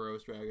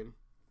Arboros Dragon.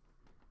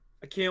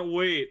 I can't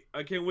wait.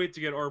 I can't wait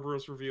to get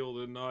Arboros revealed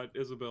and not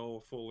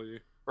Isabel fully.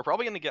 We're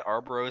probably gonna get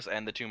Arboros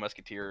and the two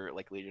Musketeer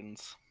like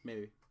legions.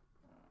 Maybe.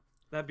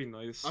 That'd be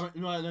nice.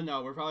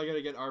 No. We're probably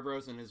gonna get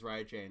Arboros and his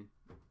riot chain.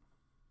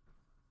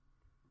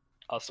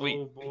 Oh, sweet.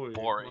 Oh boy.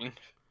 Boring.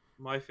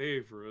 My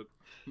favorite.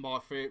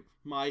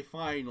 My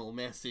final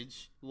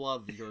message.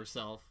 Love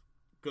yourself.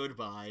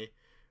 Goodbye.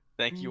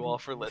 Thank you all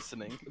for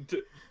listening.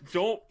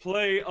 Don't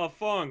play a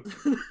funk.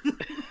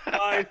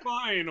 My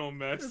final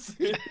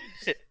message.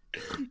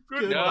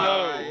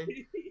 Goodbye.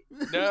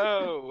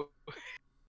 No.